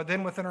 But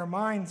then within our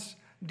minds,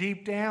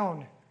 deep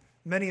down,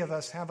 many of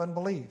us have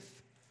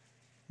unbelief.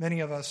 Many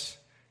of us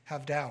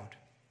have doubt.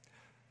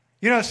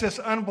 It's this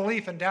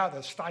unbelief and doubt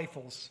that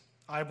stifles,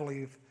 I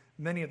believe,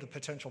 many of the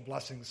potential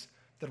blessings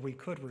that we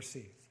could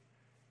receive.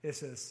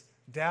 It's this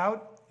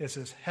doubt, it's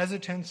this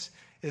hesitance,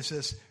 it's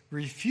this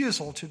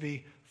refusal to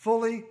be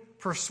fully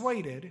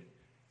persuaded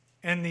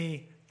in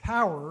the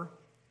power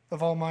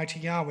of Almighty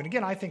Yahweh. And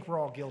again, I think we're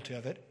all guilty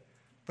of it,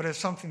 but it's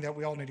something that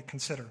we all need to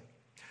consider.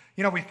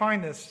 We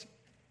find this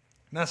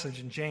message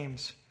in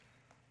James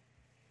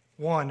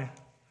 1,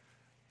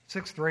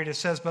 6-8. It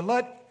says, But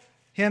let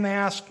him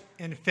ask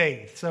in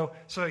faith. So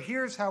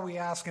here's how we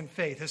ask in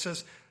faith. It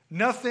says,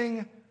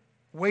 Nothing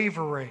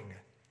wavering.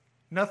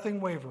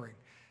 Nothing wavering.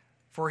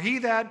 For he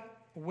that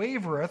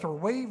wavereth or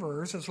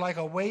wavers is like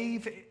a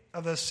wave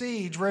of the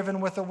sea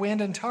driven with the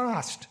wind and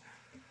tossed.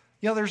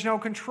 There's no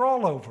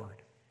control over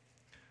it.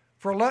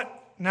 For let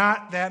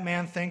not that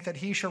man think that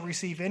he shall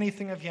receive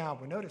anything of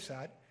Yahweh. Notice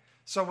that.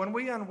 So when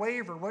we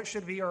unwaver, what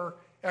should be our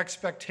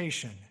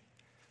expectation?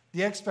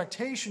 The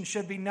expectation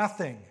should be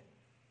nothing.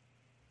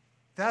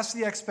 That's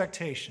the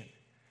expectation.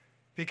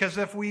 Because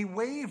if we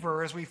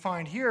waver, as we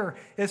find here,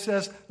 it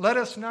says, let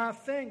us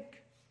not think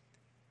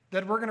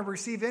that we're going to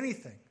receive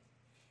anything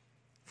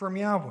from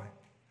Yahweh.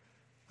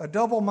 A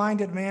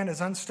double-minded man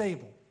is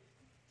unstable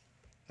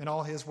in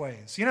all his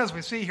ways. As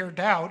we see here,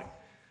 doubt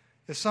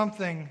is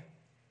something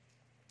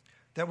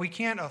that we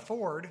can't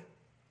afford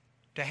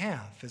to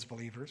have as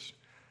believers.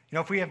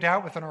 If we have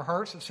doubt within our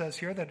hearts, it says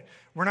here that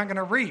we're not going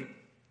to reap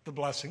the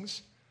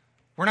blessings.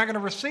 We're not going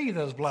to receive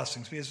those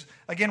blessings because,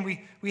 again,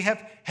 we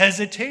have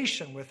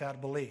hesitation with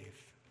that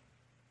belief.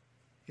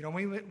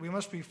 We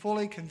must be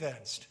fully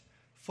convinced,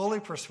 fully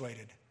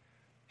persuaded,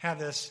 have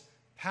this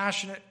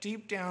passionate,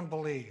 deep down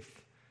belief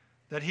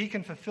that he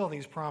can fulfill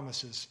these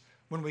promises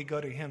when we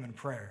go to him in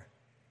prayer.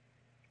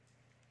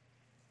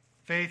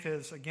 Faith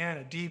is, again,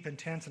 a deep,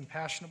 intense, and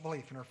passionate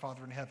belief in our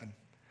Father in heaven.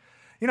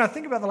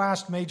 Think about the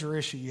last major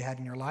issue you had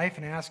in your life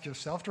and ask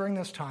yourself, during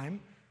this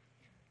time,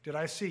 did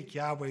I seek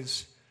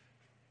Yahweh's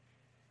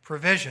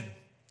provision,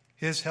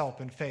 his help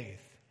and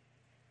faith?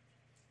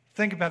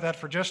 Think about that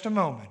for just a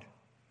moment.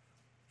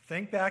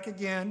 Think back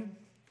again,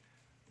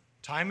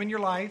 time in your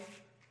life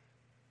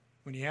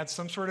when you had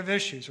some sort of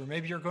issues, or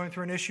maybe you're going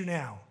through an issue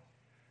now,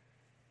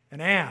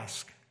 and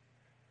ask,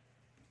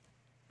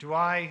 do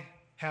I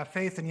have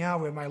faith in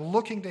Yahweh? Am I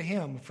looking to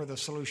him for the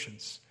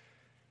solutions?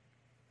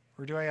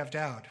 Or do I have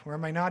doubt? Or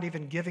am I not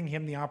even giving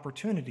him the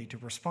opportunity to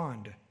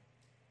respond?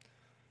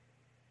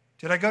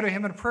 Did I go to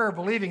him in prayer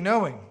believing,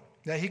 knowing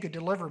that he could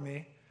deliver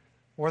me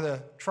or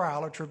the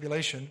trial or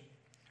tribulation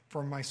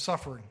from my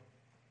suffering?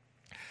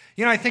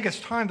 I think it's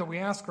time that we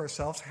ask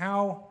ourselves,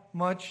 how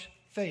much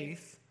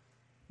faith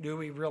do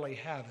we really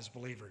have as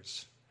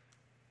believers?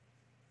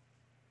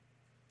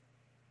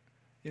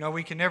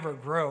 We can never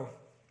grow.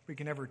 We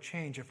can never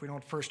change if we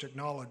don't first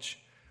acknowledge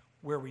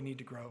where we need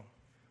to grow.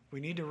 We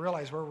need to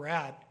realize where we're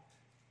at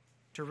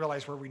to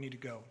realize where we need to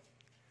go.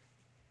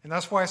 And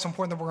that's why it's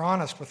important that we're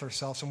honest with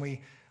ourselves and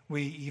we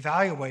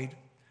evaluate,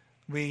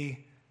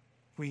 we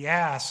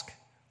ask,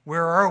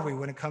 where are we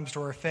when it comes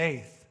to our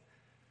faith?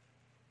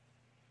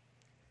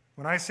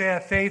 When I say I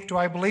have faith, do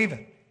I believe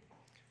it?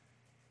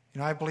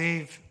 I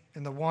believe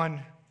in the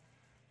one.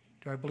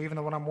 Do I believe in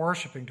the one I'm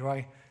worshiping? Do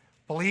I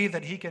believe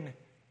that he can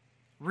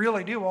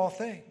really do all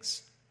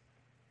things,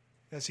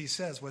 as he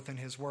says within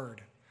his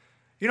word?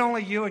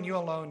 Only you and you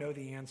alone know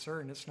the answer,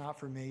 and it's not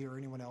for me or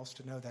anyone else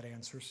to know that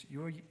answer. It's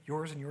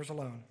yours and yours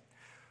alone.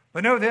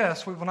 But know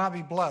this, we will not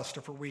be blessed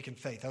if we're weak in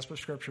faith. That's what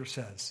Scripture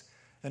says.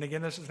 And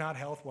again, this is not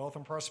health, wealth,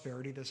 and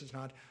prosperity. This is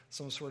not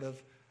some sort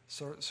of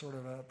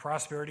a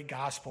prosperity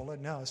gospel.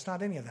 No, it's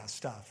not any of that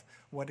stuff.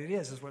 What it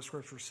is what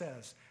Scripture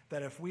says,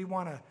 that if we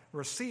want to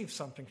receive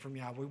something from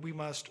Yahweh, we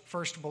must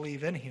first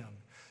believe in him.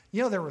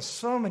 There were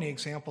so many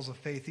examples of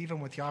faith, even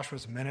with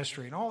Joshua's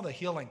ministry and all the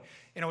healing.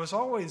 And it was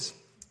always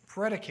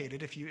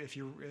predicated, if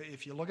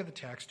you look at the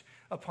text,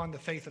 upon the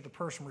faith of the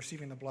person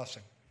receiving the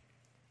blessing.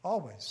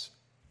 Always.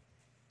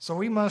 So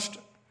we must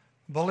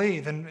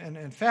believe. And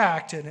in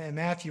fact, in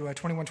Matthew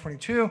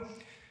 21:22,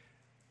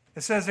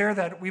 it says there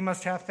that we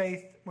must have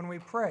faith when we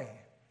pray.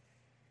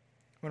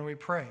 When we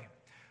pray.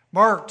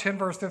 Mark 10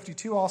 verse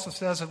 52 also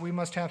says that we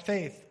must have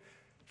faith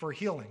for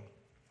healing.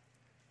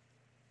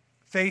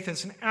 Faith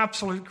is an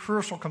absolute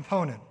crucial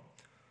component.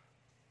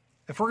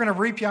 If we're going to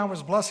reap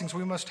Yahweh's blessings,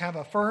 we must have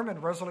a firm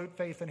and resolute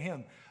faith in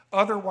him.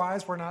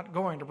 Otherwise, we're not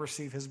going to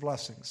receive his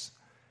blessings.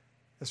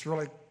 It's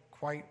really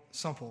quite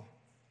simple.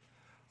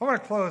 I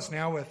want to close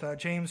now with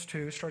James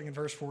 2, starting in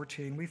verse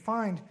 14. We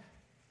find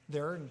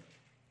there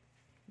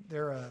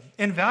an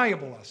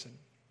invaluable lesson,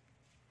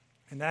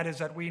 and that is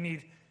that we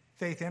need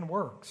faith and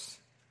works.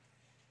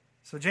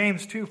 So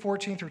James 2,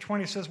 14 through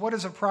 20 says, "What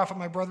is a prophet,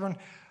 my brethren?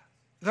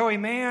 Though a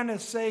man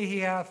say he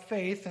hath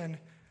faith and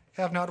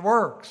have not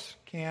works,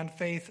 can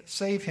faith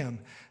save him?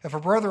 If a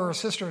brother or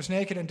sister is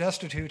naked and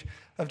destitute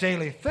of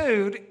daily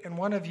food, and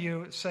one of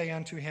you say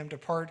unto him,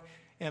 Depart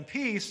in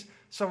peace,"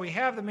 so we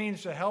have the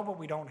means to help, but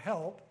we don't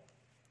help.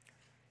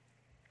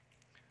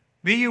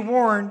 "Be you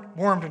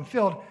warmed and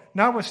filled,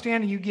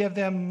 notwithstanding you give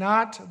them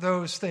not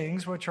those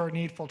things which are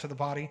needful to the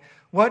body.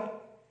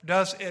 What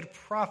does it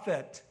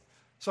profit?"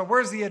 So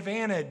where's the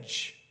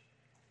advantage?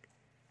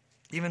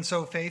 "Even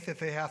so, faith,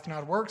 if it hath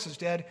not works, is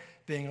dead,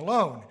 being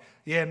alone.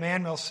 Yea, a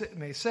man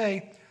may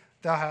say,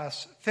 Thou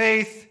hast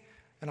faith,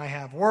 and I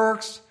have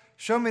works.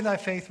 Show me thy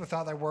faith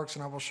without thy works,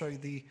 and I will show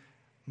thee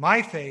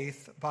my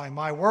faith by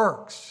my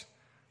works.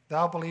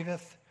 Thou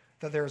believest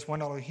that there is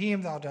one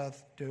Elohim, thou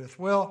doeth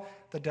will.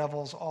 The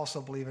devils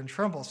also believe and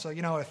tremble." So,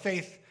 if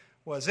faith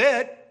was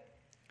it,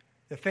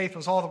 if faith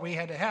was all that we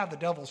had to have, the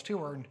devils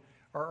too are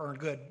in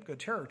good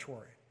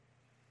territory,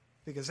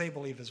 because they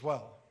believe as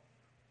well.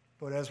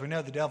 But as we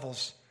know, the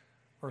devils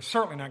are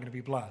certainly not going to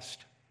be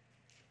blessed.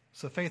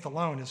 So faith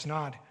alone is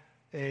not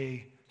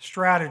a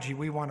strategy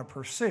we want to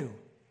pursue.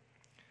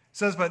 It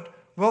says, but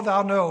wilt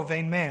thou know,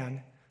 vain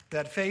man,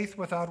 that faith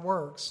without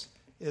works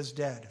is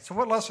dead. So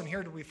what lesson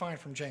here do we find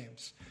from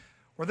James?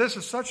 Well, this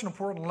is such an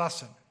important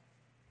lesson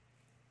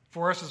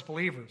for us as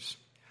believers.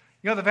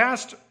 You know, the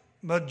vast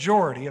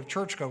majority of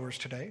churchgoers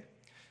today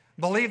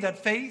believe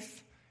that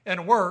faith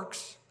and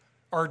works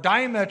are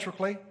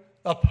diametrically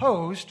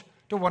opposed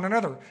to one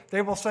another.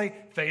 They will say,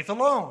 faith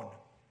alone.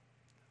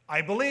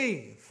 I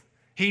believe.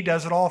 He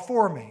does it all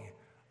for me.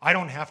 I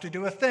don't have to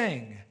do a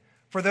thing.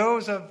 For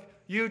those of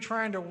you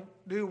trying to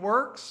do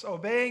works,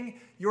 obeying,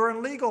 you're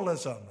in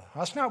legalism.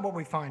 That's not what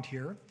we find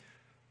here.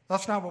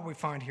 That's not what we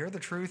find here. The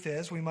truth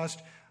is we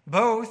must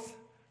both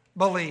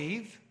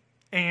believe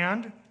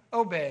and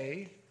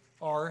obey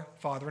our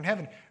Father in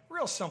heaven.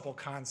 Real simple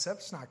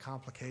concept. It's not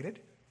complicated.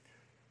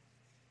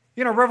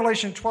 You know,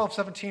 Revelation 12,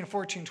 17,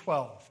 14,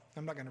 12.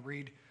 I'm not going to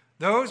read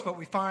those, but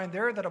we find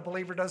there that a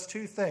believer does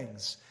two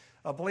things.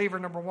 A believer,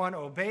 number one,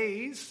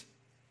 obeys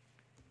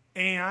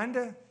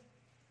and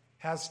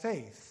has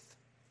faith.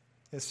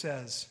 It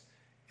says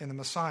in the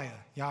Messiah,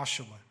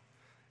 Yahshua.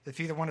 If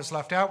either one is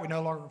left out, we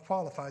no longer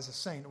qualify as a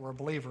saint or a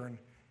believer in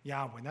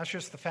Yahweh. And that's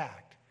just the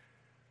fact.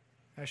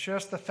 That's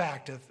just the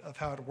fact of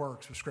how it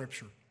works with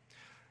Scripture.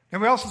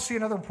 And we also see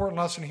another important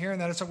lesson here,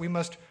 and that is that we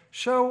must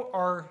show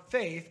our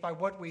faith by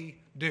what we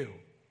do.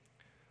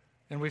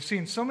 And we've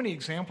seen so many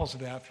examples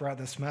of that throughout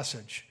this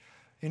message.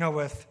 You know,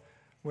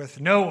 with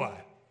Noah,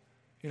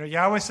 you know,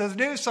 Yahweh says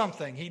do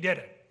something. He did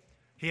it.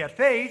 He had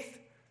faith,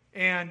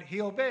 and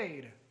he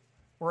obeyed.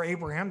 Or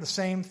Abraham, the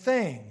same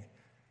thing.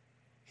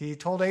 He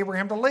told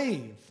Abraham to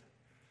leave,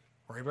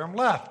 or Abraham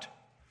left.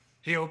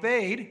 He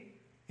obeyed,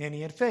 and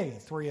he had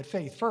faith, where he had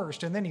faith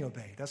first, and then he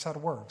obeyed. That's how it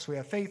works. We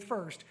have faith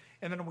first,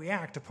 and then we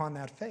act upon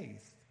that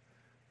faith.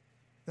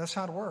 That's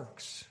how it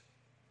works.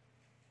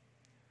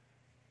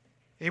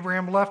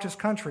 Abraham left his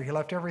country. He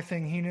left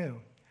everything he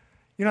knew.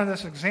 You know, in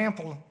this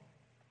example,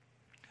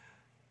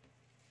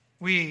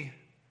 we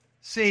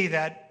see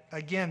that,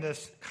 again,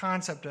 this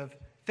concept of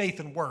faith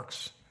and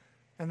works.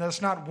 And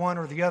that's not one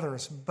or the other,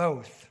 it's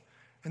both.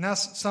 And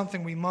that's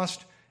something we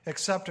must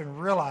accept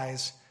and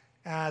realize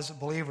as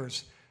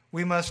believers.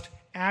 We must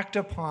act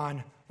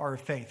upon our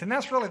faith. And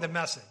that's really the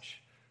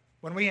message.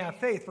 When we have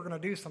faith, we're going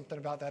to do something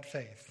about that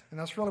faith. And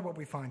that's really what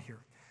we find here.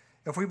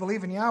 If we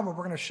believe in Yahweh, we're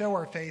going to show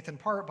our faith in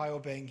part by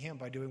obeying Him,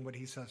 by doing what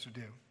He says to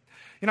do.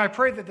 You know, I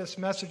pray that this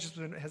message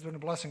has been a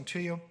blessing to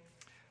you.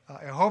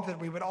 I hope that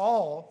we would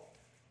all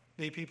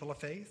be people of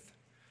faith,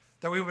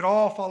 that we would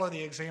all follow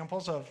the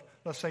examples of,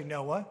 let's say,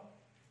 Noah,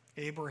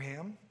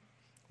 Abraham,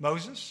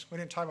 Moses. We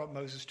didn't talk about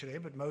Moses today,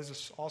 but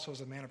Moses also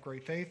is a man of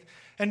great faith.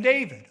 And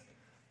David.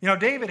 You know,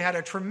 David had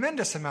a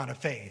tremendous amount of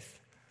faith.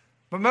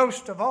 But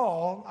most of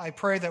all, I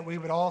pray that we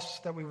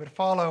would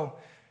follow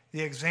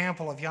the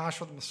example of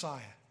Yahshua the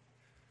Messiah,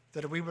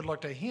 that we would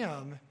look to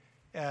Him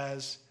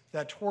as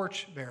that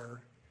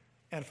torchbearer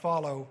and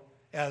follow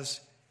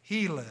as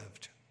He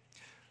lived.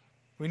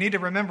 We need to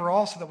remember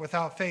also that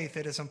without faith,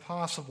 it is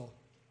impossible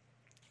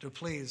to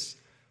please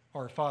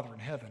our Father in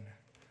heaven.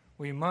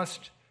 We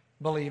must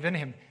believe in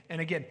Him.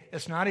 And again,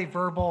 it's not a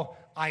verbal,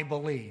 I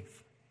believe.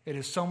 It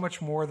is so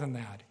much more than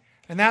that.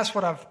 And that's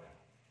what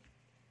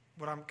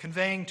I'm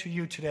conveying to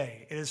you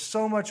today. It is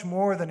so much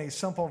more than a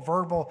simple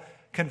verbal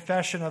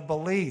confession of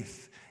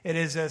belief. It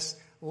is this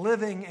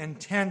living,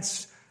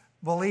 intense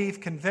belief,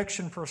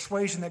 conviction,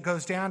 persuasion that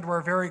goes down to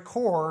our very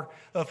core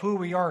of who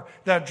we are,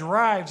 that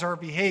drives our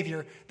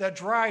behavior, that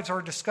drives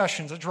our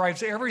discussions, that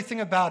drives everything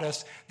about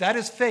us. That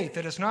is faith.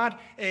 It is not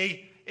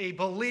a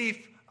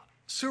belief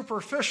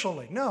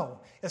superficially. No,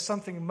 it's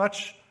something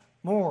much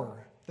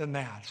more than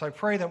that. So I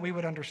pray that we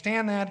would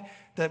understand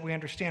that we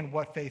understand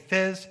what faith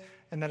is,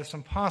 and that it's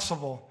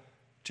impossible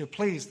to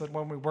please the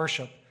one we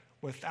worship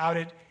without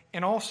it,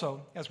 and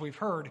also, as we've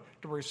heard,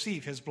 to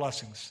receive His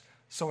blessings.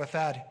 So with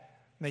that,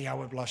 may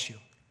Yahweh bless you.